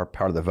are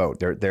part of the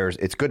vote.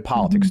 It's good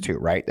politics too,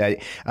 right?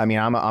 I mean,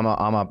 I'm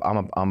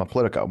a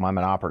politico. I'm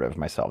an operative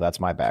myself. That's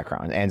my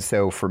background. And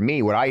so for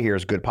me, what I hear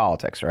is good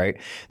politics, right?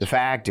 The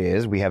fact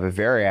is, we have a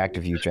very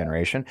active youth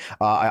generation.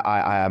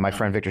 My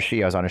friend Victor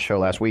Shee, I was on a show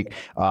last week.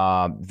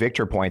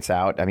 Victor points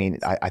out. I mean,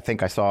 I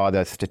think I saw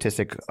the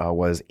statistic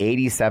was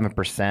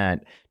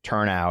 87%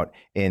 turnout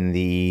in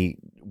the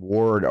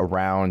ward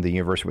around the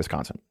University of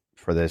Wisconsin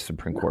for the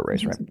Supreme Court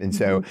race, right? And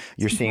so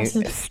you're seeing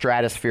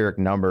stratospheric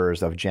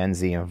numbers of Gen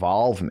Z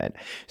involvement.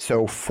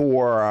 So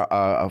for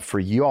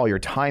you all, your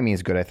timing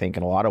is good, I think,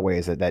 in a lot of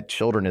ways, that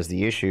children is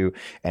the issue,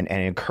 and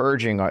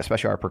encouraging,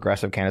 especially our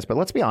progressive candidates. But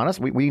let's be honest,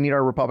 we need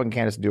our Republican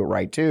candidates to do it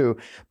right too.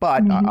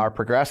 But our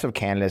progressive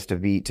candidates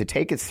to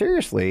take it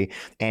seriously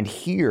and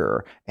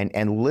hear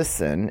and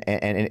listen.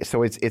 And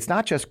so it's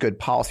not just good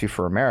policy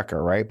for America,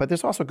 right? But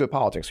there's also good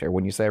politics here.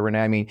 When you say, Renee,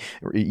 I mean,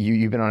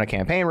 you've been on a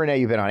campaign, Renee,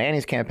 you've been on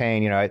Annie's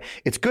campaign,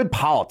 it's good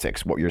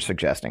politics, what you're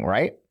suggesting,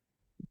 right?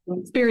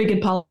 It's very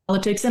good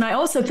politics. And I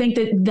also think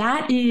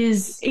that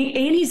is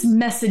Annie's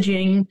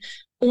messaging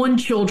on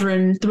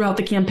children throughout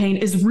the campaign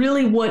is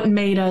really what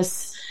made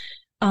us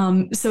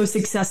so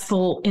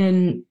successful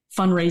in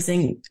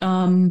fundraising.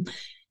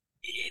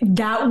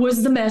 That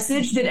was the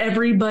message that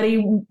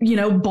everybody,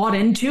 bought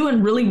into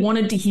and really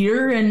wanted to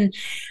hear. And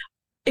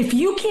if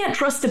you can't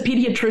trust a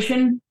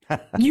pediatrician,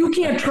 you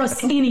can't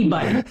trust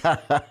anybody.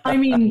 I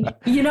mean,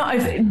 if you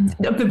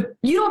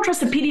don't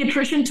trust a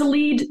pediatrician to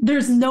lead,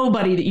 there's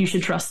nobody that you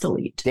should trust to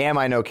lead. Damn,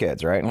 I know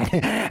kids, right?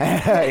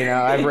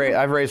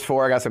 I've raised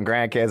 4. I got some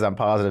grandkids. I'm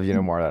positive you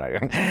know more than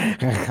I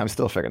do. I'm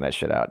still figuring that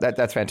shit out.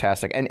 That's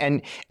fantastic.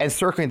 And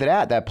circling to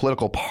that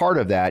political part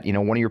of that,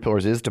 one of your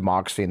pillars is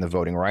democracy and the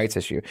voting rights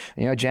issue.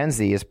 Gen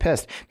Z is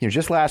pissed.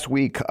 Just last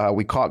week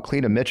we caught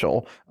Cleta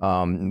Mitchell,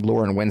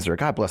 Lauren Windsor.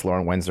 God bless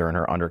Lauren Windsor and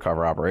her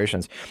undercover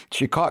operations.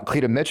 She caught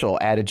Cleta Mitchell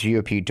at a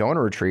GOP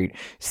donor retreat,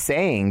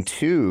 saying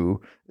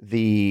to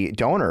the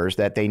donors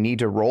that they need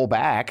to roll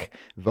back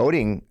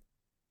voting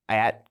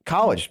at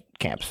college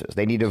campuses.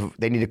 They need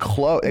to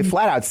close. They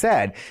flat out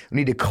said we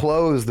need to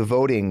close the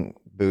voting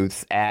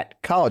booths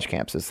at college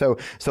campuses.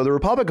 So the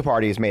Republican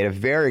Party has made a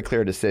very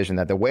clear decision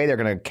that the way they're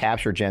going to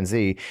capture Gen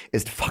Z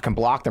is to fucking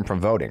block them from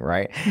voting,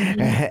 right?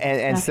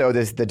 And so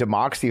the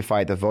democracy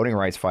fight, the voting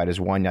rights fight, is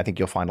one I think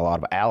you'll find a lot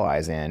of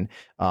allies in,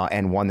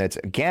 and one that's,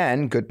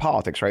 again, good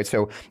politics, right?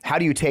 So how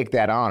do you take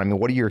that on? I mean,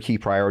 what are your key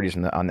priorities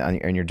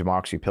in your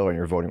democracy pillar and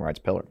your voting rights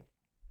pillar?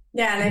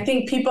 Yeah, and I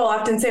think people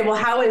often say, well,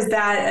 how is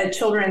that a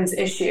children's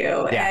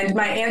issue? Yeah. And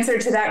my answer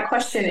to that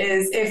question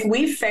is, if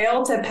we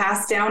fail to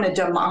pass down a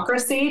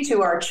democracy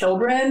to our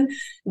children,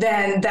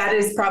 then that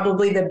is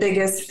probably the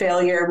biggest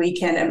failure we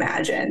can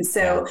imagine.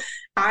 So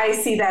I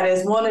see that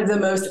as one of the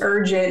most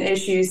urgent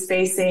issues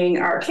facing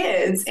our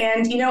kids.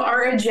 And,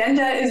 our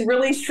agenda is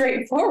really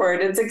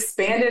straightforward. It's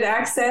expanded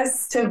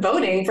access to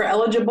voting for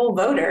eligible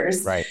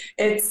voters. Right.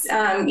 It's,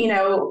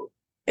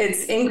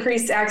 It's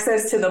increased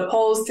access to the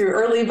polls through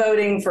early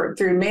voting,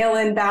 through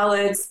mail-in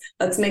ballots.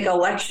 Let's make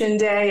Election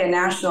Day a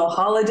national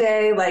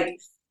holiday.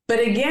 But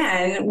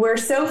again, we're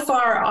so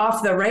far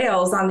off the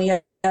rails on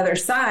the other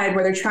side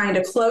where they're trying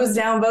to close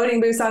down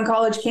voting booths on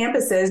college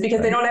campuses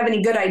because they don't have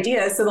any good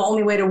ideas. So the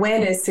only way to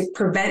win is to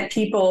prevent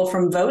people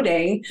from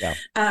voting. Yeah.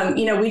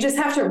 We just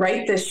have to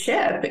right this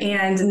ship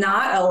and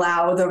not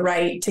allow the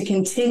right to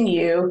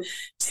continue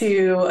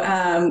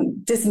to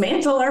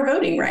dismantle our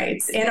voting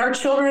rights. And our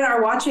children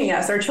are watching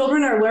us. Our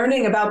children are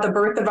learning about the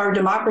birth of our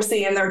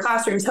democracy in their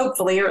classrooms,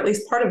 hopefully, or at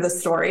least part of the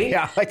story.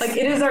 Yeah, it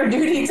is our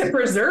duty to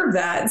preserve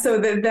that so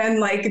that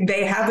then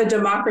they have a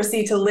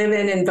democracy to live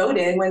in and vote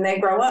in when they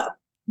grow up.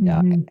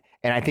 Yeah. Mm-hmm.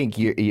 And I think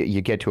you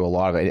get to a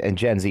lot of it, and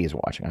Gen Z is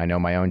watching. I know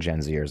my own Gen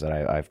Zers that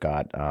I've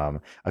got. I've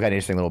got an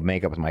interesting little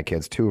makeup with my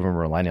kids. 2 of them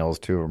are millennials,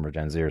 2 of them are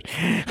Gen Zers,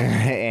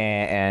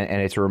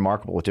 and it's a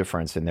remarkable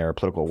difference in their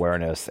political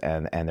awareness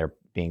and they're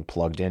being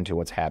plugged into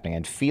what's happening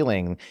and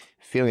feeling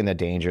the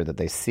danger that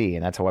they see,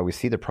 and that's why we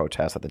see the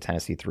protests, like the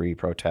Tennessee 3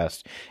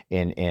 protests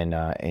in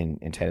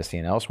Tennessee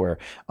and elsewhere.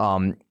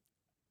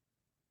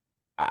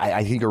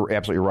 I think you're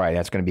absolutely right.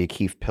 That's going to be a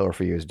key pillar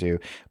for you to do.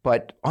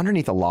 But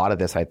underneath a lot of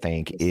this, I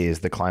think, is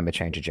the climate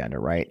change agenda,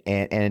 right?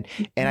 And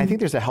I think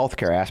there's a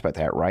healthcare aspect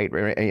to that, right?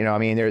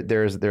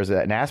 There's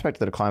an aspect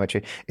of the climate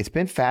change. It's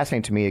been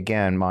fascinating to me.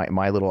 Again,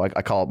 my little,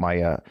 I call it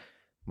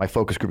my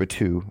focus group of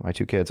 2, my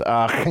 2 kids.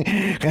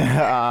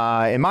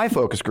 In my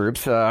focus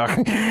groups,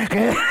 I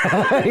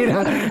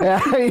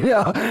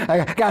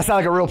gotta sound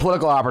like a real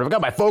political operative. I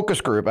got my focus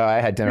group. I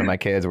had dinner with my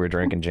kids. We were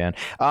drinking gin.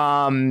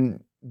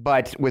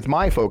 But with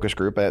my focus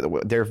group,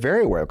 they're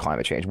very aware of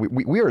climate change.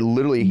 We are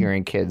literally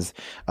hearing kids,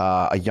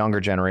 a younger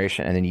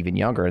generation, and then even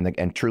younger,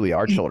 and truly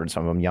our children,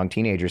 some of them young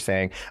teenagers,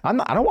 saying, I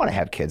don't want to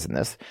have kids in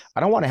this. I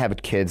don't want to have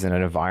kids in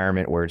an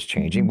environment where it's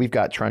changing. We've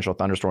got torrential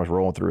thunderstorms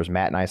rolling through as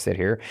Matt and I sit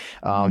here.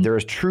 There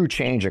is true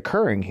change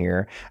occurring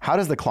here. How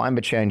does the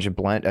climate change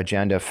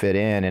agenda fit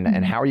in,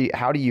 and how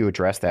do you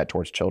address that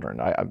towards children?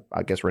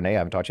 I guess, Renee, I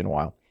haven't talked to you in a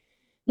while.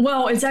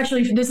 Well,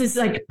 this is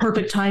like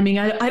perfect timing.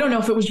 I don't know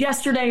if it was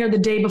yesterday or the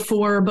day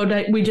before,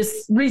 but we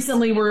just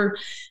recently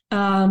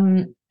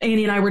Annie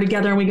and I were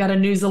together and we got a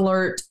news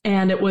alert,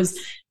 and it was,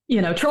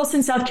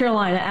 Charleston, South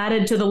Carolina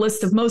added to the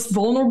list of most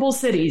vulnerable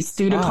cities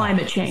due to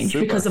climate change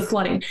because of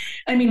flooding.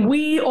 I mean,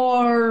 we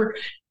don't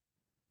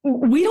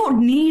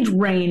need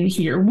rain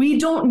here. We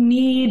don't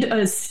need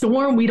a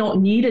storm. We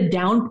don't need a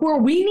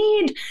downpour. We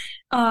need,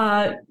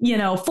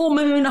 full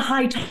moon,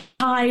 high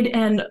tide,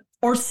 and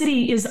our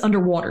city is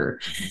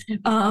underwater.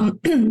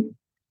 And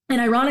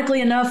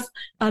ironically enough,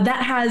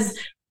 that has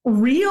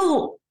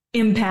real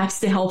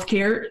impacts to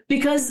healthcare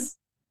because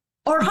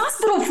our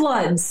hospital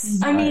floods.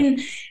 Right. I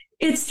mean,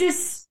 it's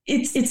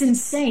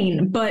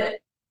insane. But,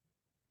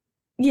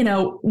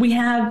 we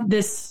have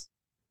this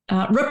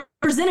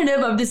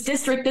representative of this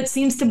district that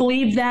seems to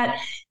believe that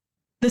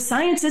the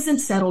science isn't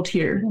settled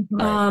here.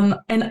 Right.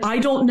 And I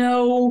don't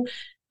know,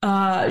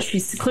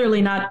 she's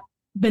clearly not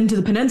been to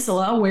the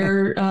peninsula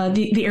where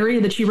the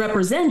area that she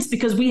represents,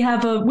 because we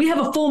have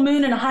a full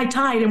moon and a high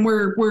tide and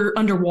we're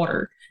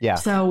underwater. Yeah.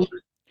 So.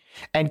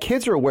 And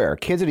kids are aware.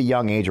 Kids at a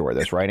young age are aware of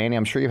this, right, Annie?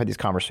 I'm sure you've had these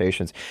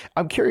conversations.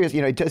 I'm curious,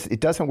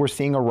 we're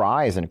seeing a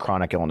rise in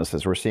chronic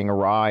illnesses. We're seeing a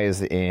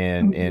rise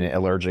in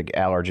allergic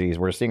allergies.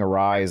 We're seeing a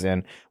rise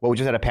in, we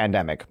just had a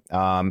pandemic.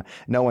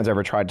 No one's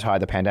ever tried to tie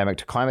the pandemic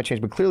to climate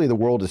change, but clearly the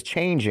world is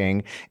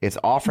changing. It's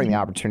offering the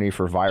opportunity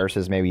for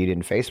viruses maybe you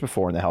didn't face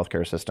before in the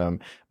healthcare system,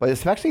 but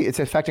it's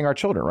affecting our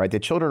children, right? The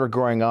children are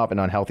growing up in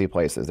unhealthy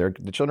places. The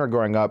children are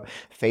growing up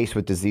faced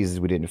with diseases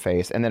we didn't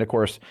face. And then, of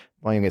course,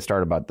 when you get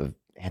started about the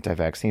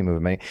anti-vaccine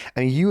movement. I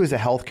mean, you as a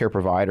healthcare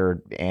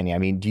provider,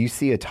 Annie, do you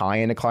see a tie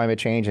into climate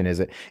change? And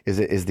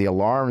is the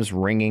alarms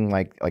ringing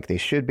like they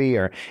should be?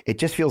 Or it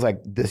just feels like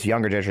this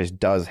younger generation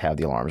does have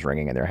the alarms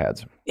ringing in their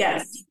heads?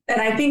 Yes.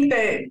 And I think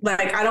that,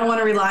 I don't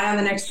want to rely on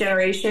the next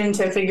generation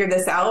to figure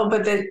this out.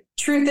 But the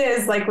truth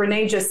is, like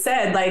Renee just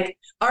said,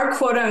 our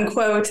quote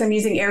unquote, I'm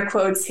using air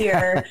quotes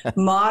here,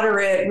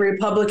 moderate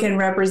Republican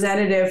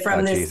representative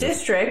from this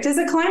district is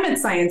a climate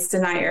science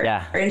denier.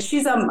 Yeah. And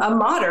she's a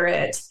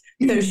moderate.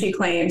 So she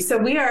claims. So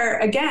we are,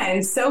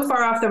 again, so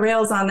far off the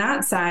rails on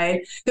that side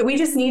that we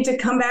just need to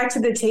come back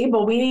to the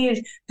table. We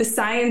need the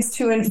science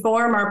to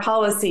inform our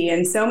policy.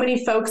 And so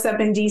many folks up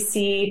in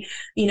DC,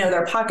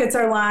 their pockets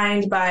are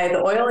lined by the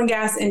oil and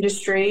gas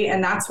industry,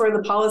 and that's where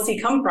the policy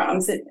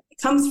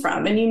comes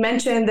from. And you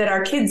mentioned that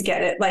our kids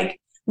get it.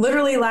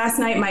 Literally last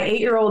night, my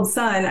 8-year-old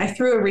son, I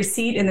threw a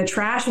receipt in the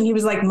trash and he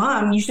was like,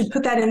 Mom, you should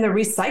put that in the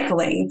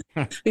recycling.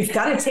 We've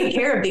got to take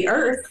care of the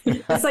earth.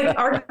 It's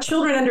our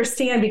children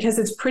understand, because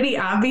it's pretty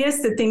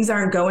obvious that things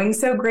aren't going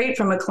so great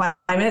from a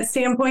climate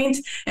standpoint.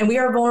 And we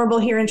are vulnerable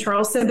here in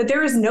Charleston, but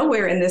there is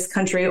nowhere in this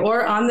country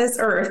or on this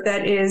earth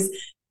that is,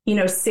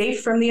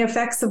 safe from the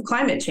effects of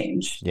climate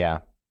change. Yeah.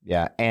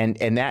 Yeah,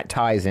 and that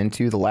ties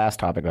into the last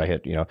topic I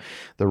hit,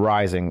 the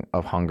rising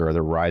of hunger,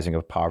 the rising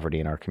of poverty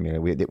in our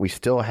community. We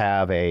still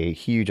have a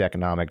huge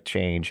economic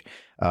change,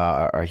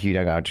 a huge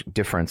economic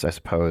difference, I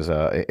suppose,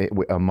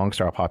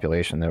 amongst our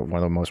population. That one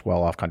of the most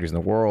well-off countries in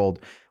the world.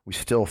 We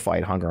still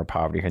fight hunger and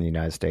poverty here in the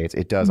United States.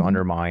 It does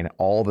undermine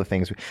all the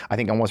things. I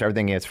think almost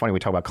everything. It's funny, we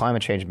talk about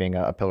climate change being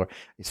a pillar.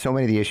 So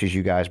many of the issues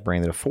you guys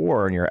bring to the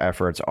fore in your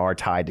efforts are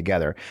tied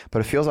together. But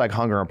it feels like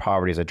hunger and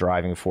poverty is a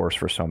driving force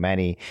for so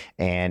many,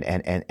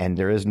 and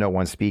there is no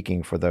one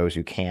speaking for those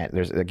who can't.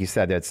 There's, like you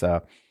said, that's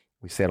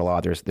we say it a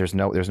lot. There's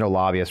no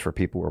lobbyists for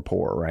people who are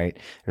poor, right?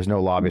 There's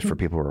no lobbyists for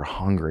people who are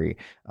hungry.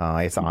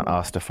 It's on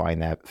us to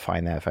find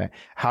that.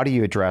 How do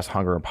you address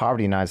hunger and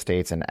poverty in the United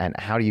States, and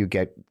how do you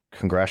get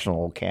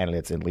congressional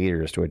candidates and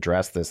leaders to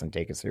address this and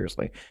take it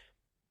seriously?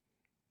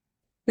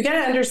 We got to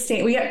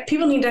understand,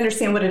 people need to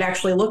understand what it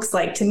actually looks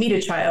like to meet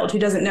a child who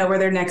doesn't know where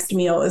their next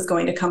meal is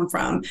going to come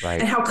from,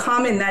 and how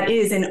common that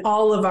is in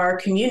all of our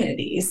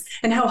communities,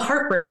 and how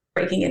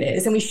heartbreaking it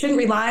is. And we shouldn't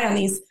rely on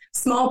these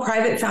small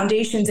private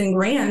foundations and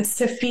grants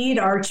to feed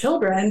our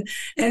children.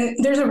 And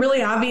there's a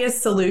really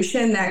obvious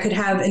solution that could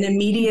have an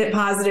immediate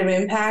positive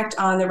impact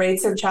on the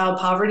rates of child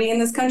poverty in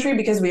this country,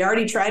 because we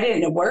already tried it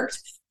and it worked.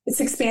 It's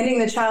expanding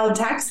the child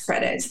tax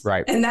credit.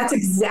 Right. And that's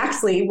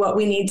exactly what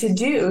we need to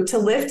do to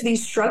lift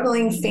these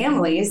struggling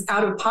families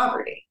out of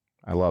poverty.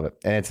 I love it.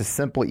 And it's a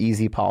simple,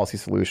 easy policy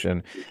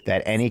solution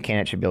that any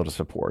candidate should be able to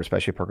support,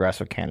 especially a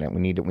progressive candidate.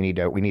 We need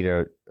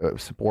to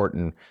support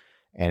and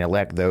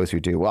elect those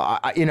who do. Well,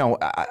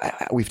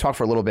 we've talked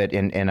for a little bit,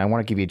 and I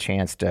want to give you a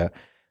chance to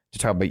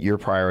talk about your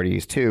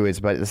priorities too.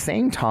 But at the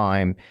same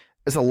time,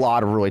 there's a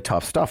lot of really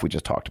tough stuff we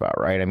just talked about,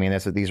 right? I mean,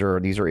 these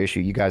are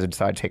issues. You guys have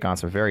decided to take on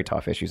some very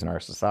tough issues in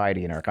our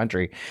society, in our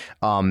country.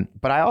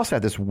 But I also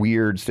have this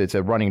weird, it's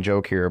a running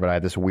joke here, but I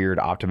have this weird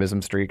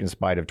optimism streak in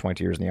spite of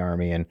 20 years in the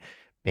Army and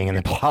being in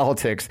the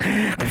politics.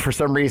 For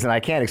some reason,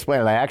 I can't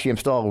explain it. I actually am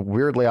still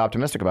weirdly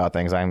optimistic about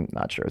things. I'm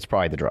not sure. It's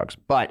probably the drugs.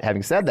 But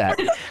having said that,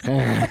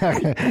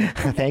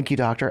 thank you,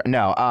 doctor.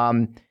 No,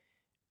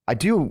 I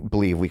do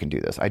believe we can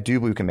do this. I do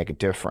believe we can make a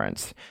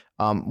difference.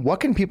 What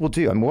can people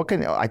do? I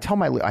mean, I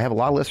have a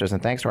lot of listeners,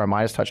 and thanks to our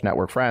Midas Touch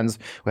Network friends,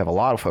 we have a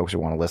lot of folks who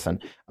want to listen,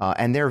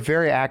 and they're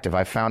very active.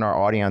 I found our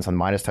audience on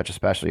Midas Touch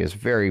especially is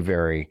very,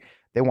 very,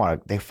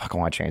 they fucking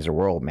want to change the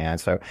world, man.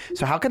 So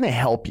how can they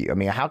help you? I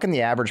mean, how can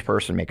the average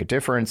person make a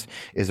difference?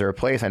 Is there a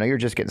place? I know you're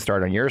just getting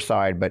started on your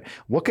side, but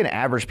what can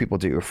average people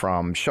do,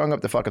 from showing up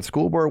the fucking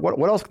school board?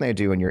 What else can they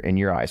do in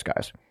your eyes,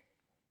 guys?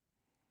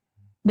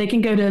 They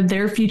can go to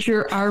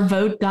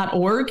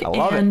theirfutureourvote.org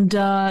and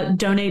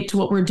donate to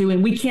what we're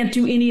doing. We can't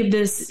do any of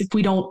this if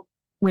we don't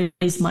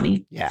raise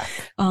money. Yeah.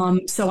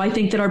 So I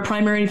think that our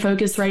primary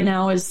focus right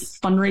now is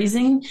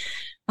fundraising.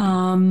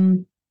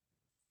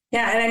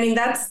 Yeah. And I mean,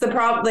 that's the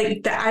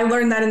problem. I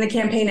learned that in the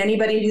campaign.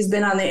 Anybody who's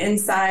been on the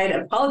inside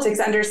of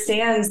politics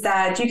understands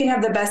that you can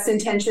have the best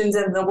intentions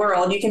in the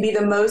world. You can be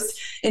the most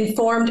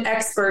informed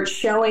expert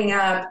showing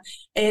up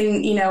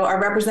in, our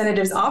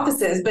representatives'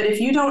 offices. But if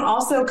you don't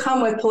also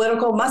come with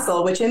political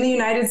muscle, which in the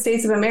United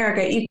States of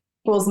America equals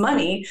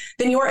money,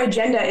 then your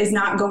agenda is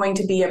not going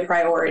to be a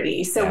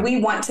priority. So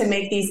we want to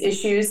make these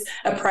issues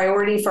a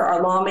priority for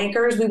our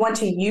lawmakers. We want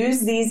to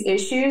use these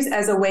issues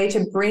as a way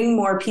to bring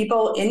more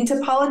people into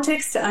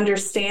politics to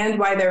understand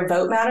why their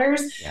vote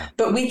matters. Yeah.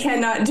 But we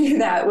cannot do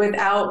that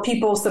without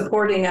people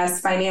supporting us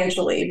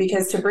financially,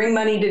 because to bring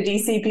money to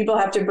DC, people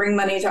have to bring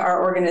money to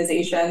our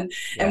organization.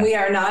 Yeah. And we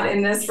are not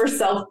in this for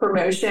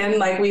self-promotion.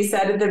 Like we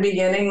said at the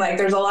beginning,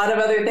 there's a lot of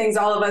other things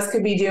all of us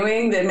could be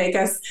doing that make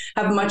us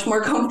have much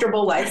more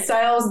comfortable lifestyles.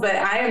 But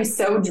I am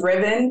so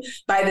driven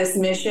by this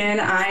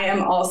mission. I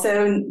am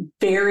also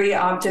very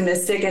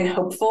optimistic and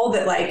hopeful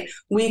that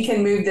we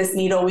can move this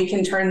needle, we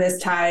can turn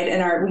this tide,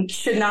 and we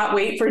should not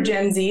wait for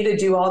Gen Z to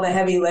do all the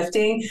heavy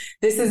lifting.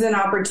 This is an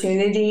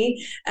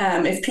opportunity,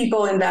 if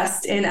people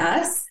invest in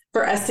us,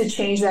 for us to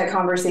change that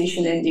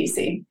conversation in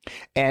DC.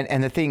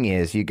 And the thing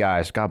is, you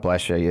guys, God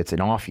bless you, it's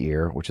an off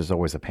year, which is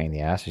always a pain in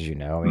the ass, as you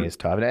know. I mean, it's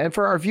tough. And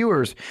for our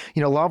viewers,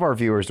 a lot of our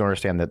viewers don't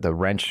understand that the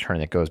wrench turn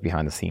that goes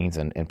behind the scenes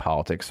in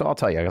politics. So I'll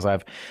tell you, because I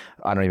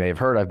don't know, you may have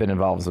heard, I've been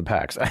involved in some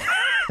PACs.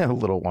 a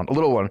little one.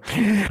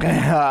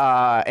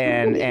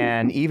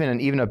 And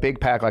even a big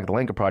PAC like the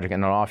Lincoln Project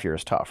in an off year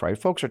is tough, right?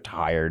 Folks are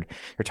tired.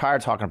 They're tired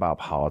of talking about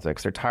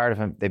politics. They're tired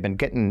of they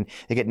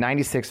get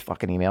 96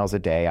 fucking emails a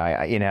day.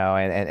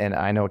 And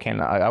I know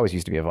I always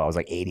used to be involved. It was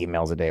like 80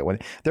 emails a day. When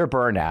they're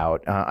burned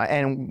out,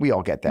 and we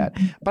all get that.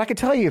 But I can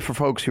tell you, for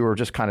folks who are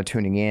just kind of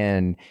tuning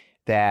in,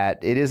 that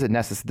it is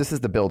this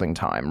is the building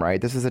time, right?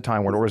 This is a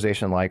time where an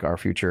organization like Our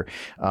Future,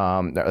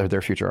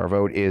 Their Future, Our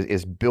Vote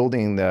is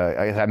building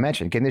as I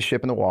mentioned, getting this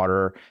ship in the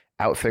water,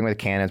 outfitting with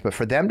cannons, but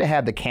for them to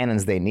have the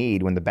cannons they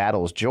need when the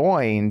battle is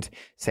joined,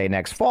 say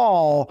next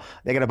fall,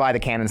 they got to buy the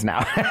cannons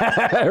now,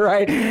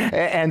 right?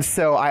 And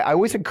so I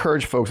always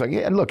encourage folks like,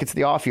 yeah, look, it's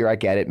the off year, I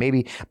get it,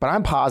 maybe, but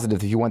I'm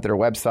positive if you went to their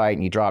website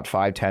and you dropped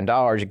 $5,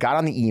 $10, you got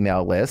on the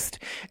email list,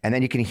 and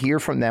then you can hear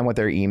from them with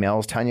their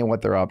emails, telling you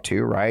what they're up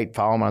to, right?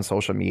 Follow them on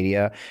social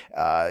media.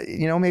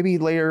 Maybe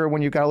later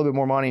when you've got a little bit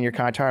more money and you're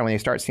kind of tired, when you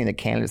start seeing the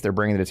candidates they're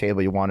bringing to the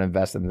table, you want to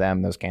invest in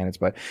them, those candidates.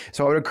 But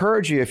so I would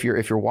encourage you, if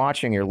you're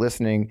watching, you're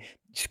listening,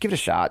 just give it a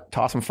shot.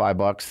 Toss them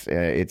 $5.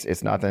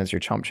 It's nothing. It's your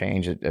chump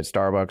change at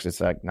Starbucks.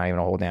 It's like not even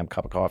a whole damn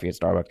cup of coffee at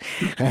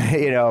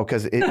Starbucks,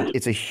 because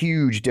it's a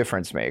huge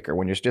difference maker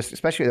when you're just,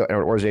 especially an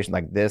organization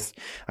like this,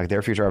 like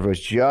Their Future Our Vote, is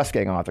just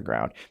getting off the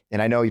ground.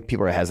 And I know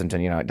people are hesitant.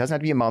 It doesn't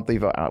have to be a monthly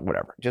vote,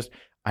 whatever. Just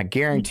I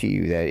guarantee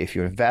you that if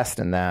you invest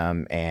in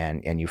them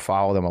and you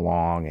follow them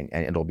along,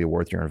 and it'll be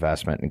worth your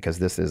investment, because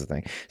this is the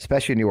thing,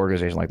 especially a new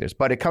organization like this.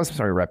 But it comes from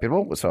somebody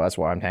reputable, so that's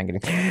why I'm hanging.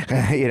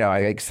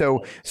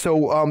 So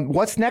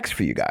what's next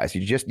for you guys?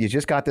 You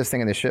just got this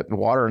thing in the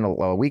water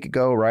a week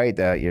ago, right?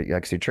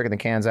 You're tricking the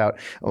cans out.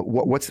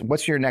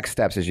 What's your next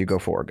steps as you go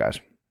forward,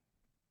 guys?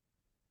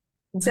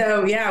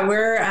 So yeah,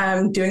 we're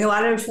doing a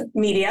lot of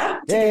media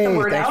to get the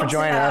word out. Thanks for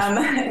joining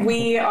us.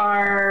 We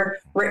are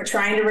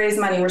trying to raise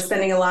money. We're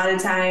spending a lot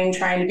of time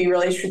trying to be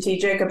really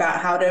strategic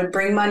about how to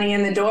bring money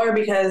in the door,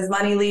 because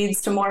money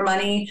leads to more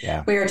money.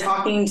 Yeah. We are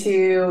talking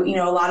to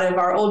a lot of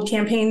our old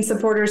campaign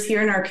supporters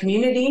here in our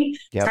community,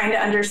 trying to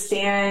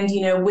understand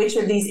which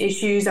of these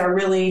issues are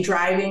really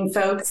driving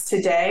folks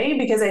today,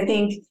 because I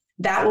think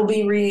that will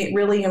be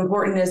really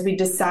important as we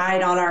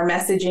decide on our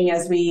messaging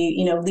as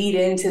we, lead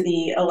into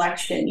the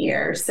election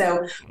year.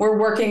 So we're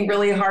working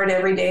really hard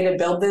every day to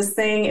build this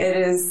thing. It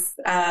is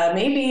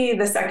maybe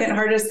the second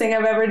hardest thing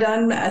I've ever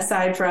done,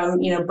 aside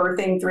from,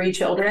 birthing 3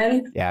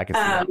 children. Yeah, I can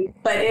see that.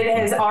 But it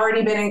has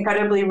already been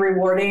incredibly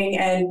rewarding,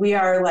 and we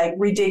are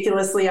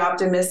ridiculously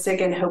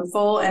optimistic and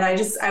hopeful. And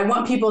I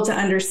want people to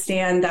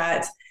understand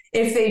that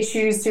if they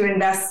choose to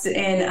invest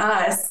in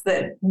us,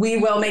 that we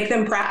will make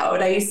them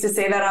proud. I used to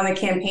say that on the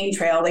campaign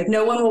trail,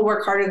 no one will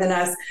work harder than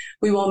us.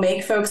 We will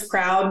make folks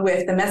proud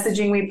with the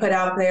messaging we put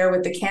out there,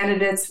 with the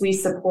candidates we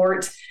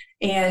support.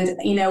 And,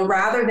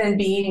 rather than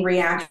being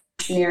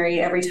reactionary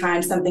every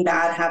time something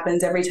bad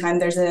happens, every time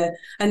there's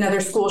another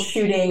school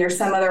shooting or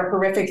some other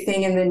horrific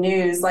thing in the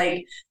news,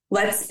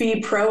 let's be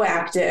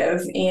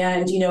proactive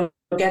and,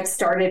 get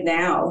started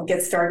now,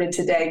 get started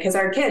today, because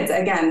our kids,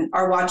 again,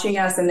 are watching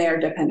us and they are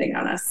depending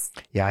on us.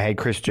 Yeah, I had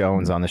Chris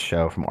Jones on the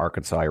show from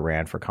Arkansas. He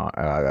ran for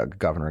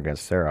governor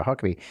against Sarah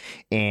Huckabee.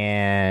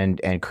 And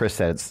Chris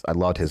said, I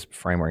loved his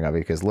framework of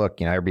it, because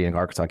look, everybody in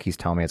Arkansas keeps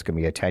telling me it's going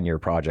to be a 10-year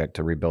project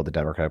to rebuild the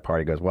Democratic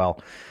Party. He goes,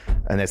 well,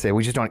 and they say,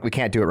 we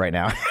can't do it right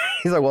now.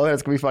 He's like, well, then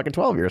it's going to be fucking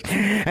 12 years.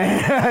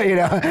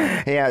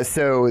 Yeah.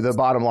 So the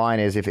bottom line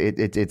is, if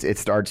it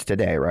starts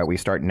today, right? We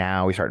start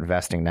now, we start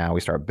investing now,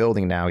 we start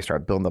building now, we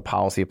start building the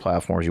policy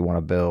platforms you want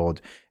to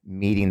build,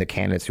 meeting the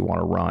candidates who want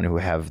to run, who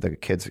have the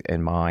kids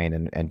in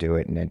mind, and do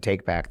it, and then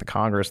take back the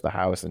Congress, the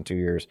House in 2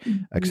 years,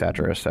 et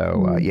cetera.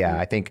 So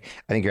I think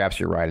you're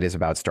absolutely right. It is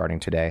about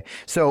starting today.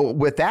 So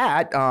with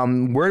that,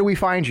 where do we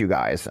find you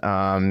guys?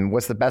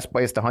 What's the best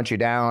place to hunt you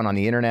down on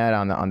the internet,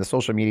 on the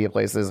social media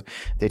places?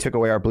 They took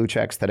away our blue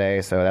checks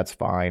today, so that's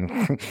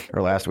fine.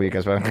 Or last week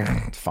as well.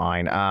 It's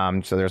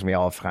fine. So there's me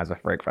all kinds of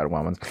very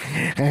credible ones.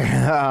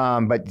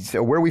 But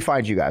so where do we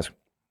find you guys?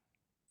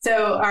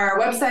 So our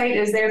website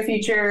is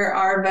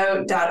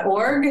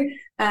theirfutureourvote.org.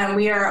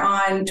 We are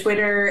on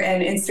Twitter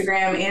and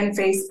Instagram and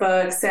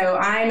Facebook. So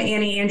I'm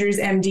Annie Andrews,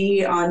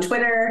 MD, on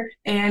Twitter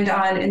and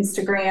on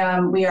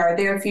Instagram. We are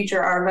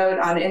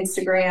theirfutureourvote on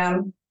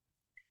Instagram.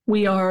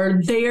 We are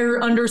 __future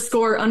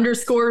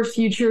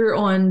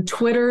on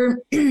Twitter.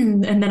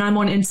 And then I'm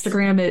on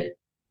Instagram at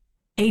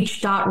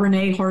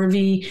h.Renee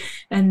Harvey,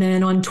 and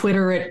then on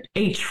Twitter at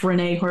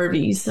h.Renee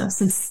Harvey. So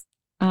since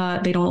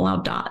they don't allow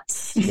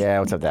dots. Yeah,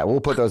 what's up with that?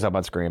 We'll put those up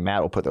on screen.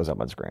 Matt will put those up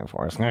on screen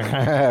for us.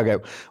 Okay.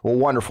 Well,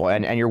 wonderful.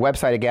 And your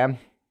website again?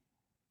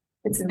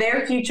 It's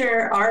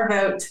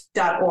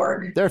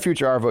theirfutureourvote.org.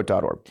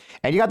 Theirfutureourvote.org.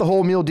 And you got the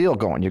whole meal deal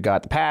going. You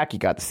got the PAC, you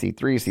got the C3,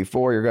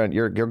 C4.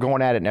 You're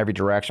going at it in every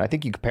direction. I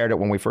think you compared it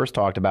when we first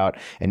talked about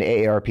an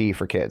AARP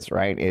for kids,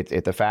 right?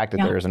 It's the fact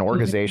that there's an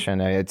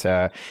organization. It's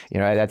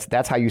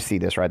that's how you see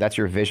this, right? That's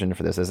your vision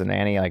for this, isn't it,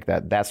 Annie? Like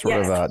that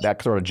sort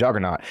of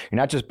juggernaut. You're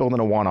not just building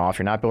a one-off.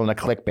 You're not building a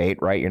clickbait,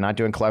 right? You're not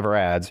doing clever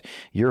ads.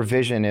 Your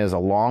vision is a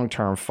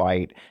long-term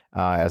fight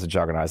as a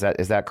juggernaut.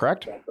 Is that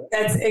correct?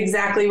 That's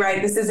exactly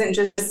right. This isn't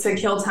just to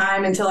kill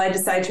time until I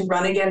decide to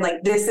run again.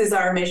 This is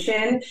our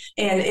mission.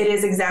 And it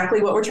is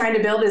exactly what we're trying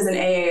to build, is an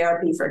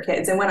AARP for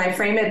kids. And when I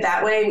frame it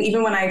that way,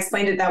 even when I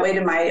explained it that way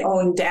to my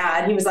own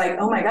dad, he was like,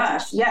 oh my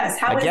gosh, yes.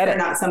 How is there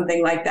not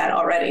something like that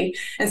already?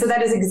 And so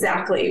that is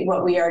exactly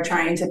what we are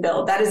trying to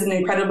build. That is an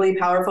incredibly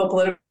powerful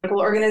political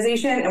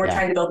organization, and we're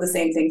trying to build the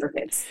same thing for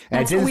kids.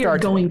 That's what we are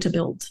going to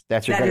build.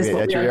 That is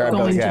what we are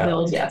going to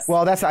build. Yes.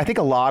 Well, I think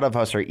a lot of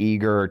us are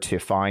eager to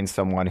find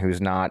someone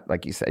who's not,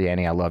 like you said,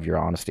 Annie, I love your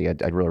honesty.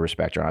 I really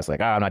respect your honesty.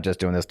 Like, I'm not just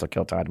doing this to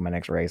kill time to my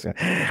next race. And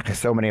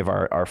so many of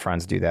our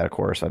friends do that, of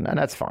course, and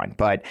that's fine.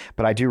 But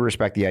I do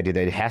respect the idea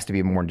that it has to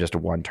be more than just a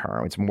one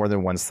term. It's more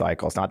than one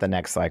cycle. It's not the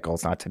next cycle.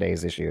 It's not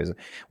today's issues.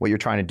 What you're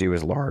trying to do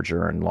is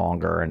larger and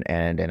longer,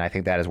 and I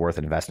think that is worth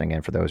investing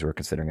in for those who are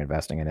considering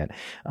investing in it.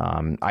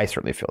 I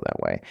certainly feel that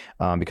way.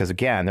 Because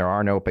again, there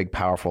are no big,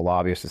 powerful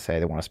lobbyists to say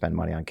they want to spend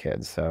money on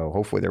kids. So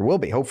hopefully there will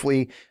be.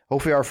 Hopefully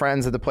our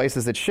friends at the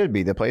places that should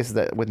be, the places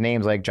that with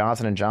names like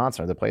Johnson &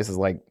 Johnson, or the places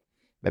like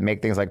that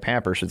make things like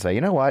Pampers should say,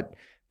 you know what?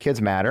 Kids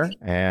matter,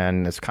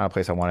 and it's the kind of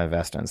place I want to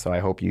invest in. So I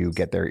hope you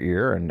get their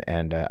ear,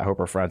 and I hope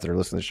our friends that are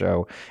listening to the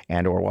show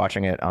and or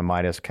watching it on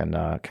Midas can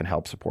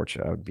help support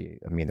you. It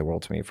would mean the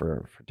world to me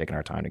for taking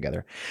our time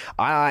together.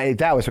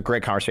 That was a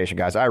great conversation,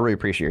 guys. I really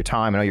appreciate your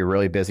time. I know you're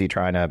really busy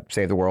trying to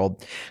save the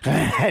world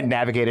and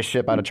navigate a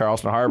ship out of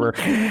Charleston Harbor.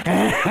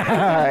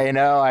 I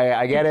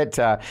get it.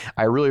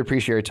 I really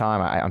appreciate your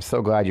time. I'm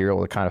so glad you're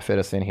able to kind of fit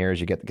us in here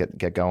as you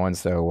get going.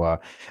 So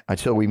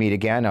until we meet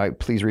again,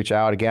 please reach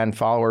out again,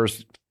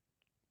 followers,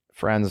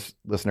 friends,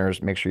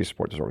 listeners, make sure you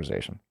support this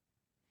organization.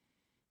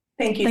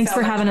 Thank you. Thanks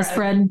for having us,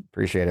 Fred.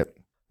 Appreciate it.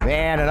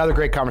 Man, another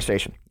great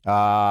conversation.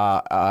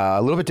 A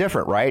little bit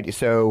different, right?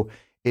 So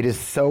it is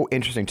so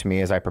interesting to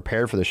me as I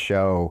prepared for the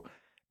show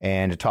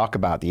and to talk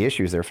about the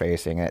issues they're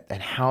facing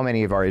and how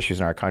many of our issues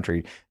in our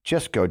country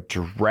just go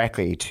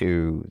directly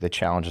to the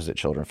challenges that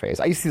children face.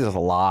 I used to see this a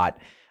lot.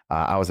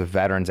 I was a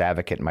veterans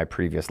advocate in my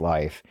previous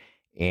life.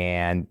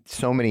 And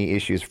so many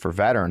issues for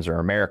veterans are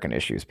American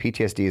issues.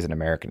 PTSD is an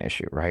American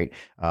issue, right?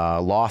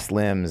 Lost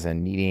limbs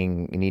and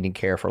needing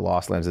care for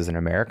lost limbs is an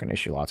American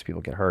issue. Lots of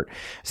people get hurt.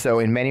 So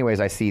in many ways,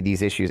 I see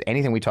these issues,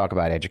 anything we talk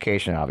about,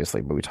 education,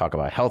 obviously, but we talk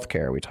about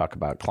healthcare, we talk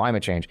about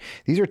climate change.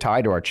 These are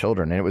tied to our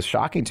children. And it was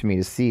shocking to me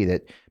to see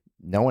that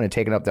no one had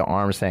taken up their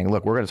arms saying,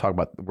 look,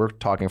 we're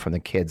talking from the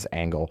kids'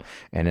 angle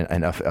and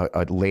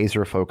a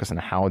laser focus on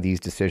how these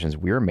decisions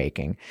we're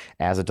making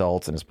as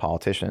adults and as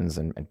politicians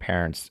and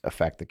parents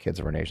affect the kids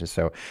of our nation.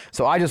 So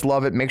I just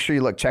love it. Make sure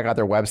you check out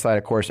their website.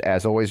 Of course,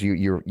 as always,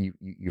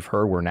 you've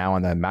heard we're now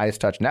on the Midas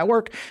Touch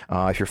Network.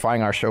 If you're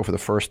finding our show for the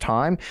first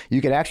time,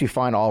 you can actually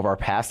find all of our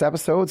past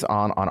episodes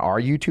on our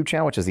YouTube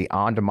channel, which is the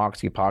On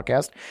Democracy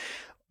podcast.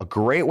 A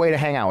great way to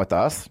hang out with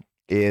us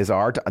is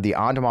the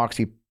On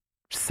Democracy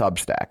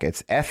Substack.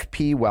 It's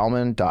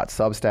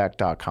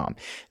fpwellman.substack.com.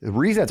 The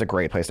reason that's a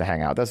great place to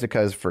hang out, that's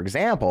because, for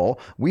example,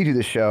 we do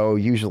the show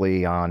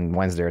usually on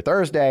Wednesday or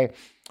Thursday.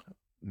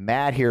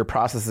 Matt here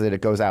processes it. It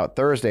goes out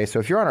Thursday. So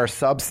if you're on our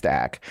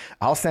Substack,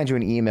 I'll send you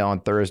an email on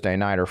Thursday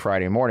night or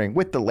Friday morning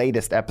with the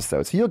latest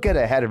episode. So you'll get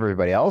ahead of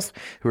everybody else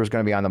who is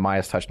going to be on the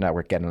Midas Touch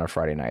Network getting on a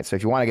Friday night. So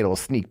if you want to get a little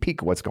sneak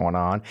peek of what's going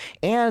on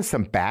and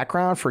some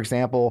background, for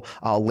example,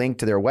 I'll link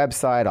to their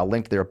website. I'll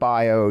link to their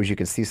bios. You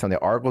can see some of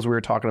the articles we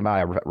were talking about.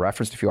 I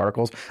referenced a few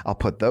articles. I'll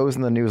put those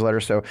in the newsletter.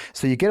 So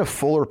you get a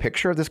fuller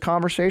picture of this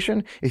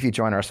conversation if you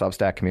join our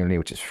Substack community,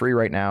 which is free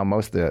right now.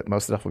 Most of the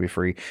stuff will be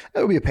free.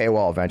 It will be a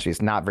paywall eventually.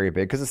 It's not very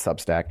big, because it's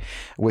Substack.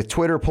 With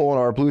Twitter pulling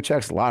our blue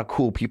checks, a lot of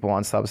cool people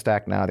on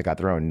Substack now. They got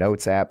their own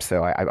notes app.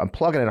 So I'm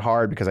plugging it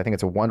hard because I think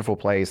it's a wonderful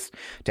place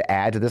to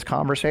add to this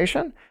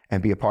conversation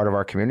and be a part of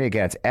our community.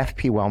 Again, it's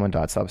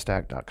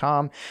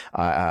fpwellman.substack.com.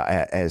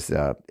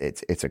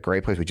 It's a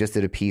great place. We just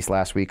did a piece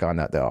last week on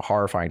the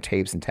horrifying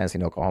tapes in Tennessee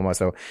and Oklahoma.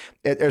 So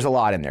there's a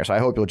lot in there. So I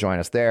hope you'll join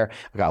us there.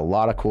 I've got a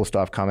lot of cool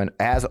stuff coming.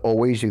 As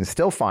always, you can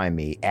still find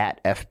me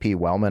at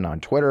fpwellman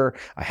on Twitter.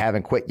 I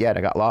haven't quit yet.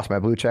 I lost my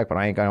blue check, but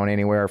I ain't going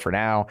anywhere for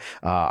now.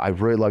 I'd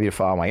really love you to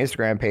follow my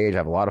Instagram page. I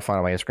have a lot of fun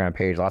on my Instagram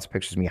page. Lots of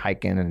pictures of me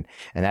hiking, and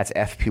that's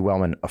FP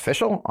Wellman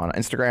Official on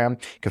Instagram.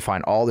 You can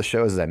find all the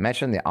shows, as I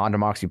mentioned, the On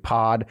Democracy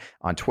Pod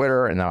on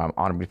Twitter, and the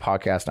On Democracy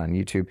Podcast on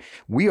YouTube.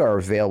 We are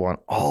available on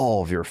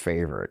all of your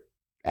favorite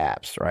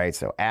apps, right?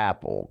 So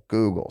Apple,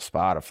 Google,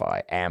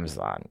 Spotify,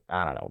 Amazon,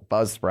 I don't know,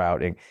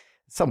 Buzzsprout,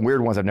 some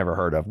weird ones I've never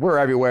heard of. We're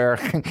everywhere.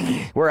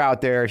 We're out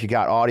there. If you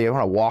got audio, you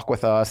want to walk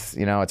with us,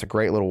 it's a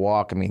great little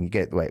walk. I mean, you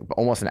get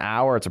almost an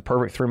hour. It's a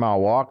perfect 3-mile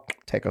walk.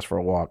 Take us for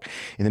a walk.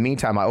 In the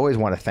meantime, I always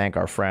want to thank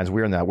our friends.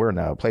 We're in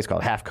a place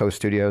called Half Coast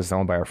Studios,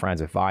 owned by our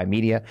friends at Vi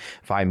Media.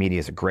 Vi Media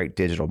is a great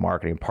digital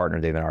marketing partner.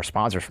 They've been our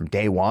sponsors from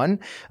day one.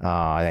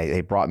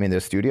 They brought me into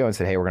the studio and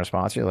said, hey, we're going to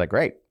sponsor you. Like,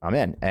 great, I'm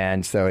in.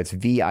 And so it's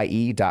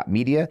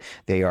VIE.media.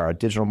 They are a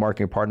digital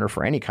marketing partner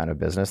for any kind of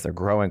business. They're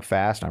growing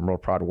fast. I'm real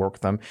proud to work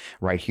with them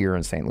right here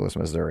in St. Louis,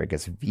 Missouri.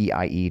 It's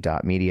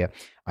VIE.media.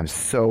 I'm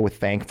so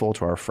thankful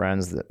to our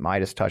friends at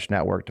Midas Touch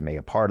Network to make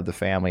a part of the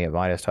family of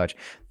Midas Touch.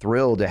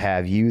 Thrilled to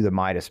have you, the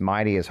Midas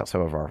Mighty, as some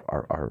of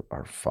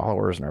our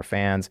followers and our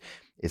fans.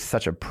 It's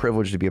such a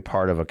privilege to be a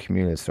part of a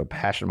community that's so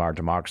passionate about our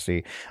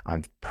democracy.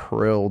 I'm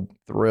thrilled,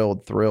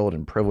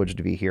 and privileged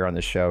to be here on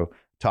the show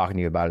talking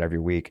to you about it every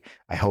week.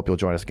 I hope you'll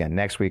join us again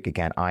next week.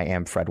 Again, I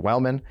am Fred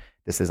Wellman.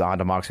 This is On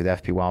Democracy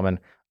with FP Wellman.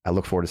 I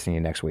look forward to seeing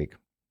you next week.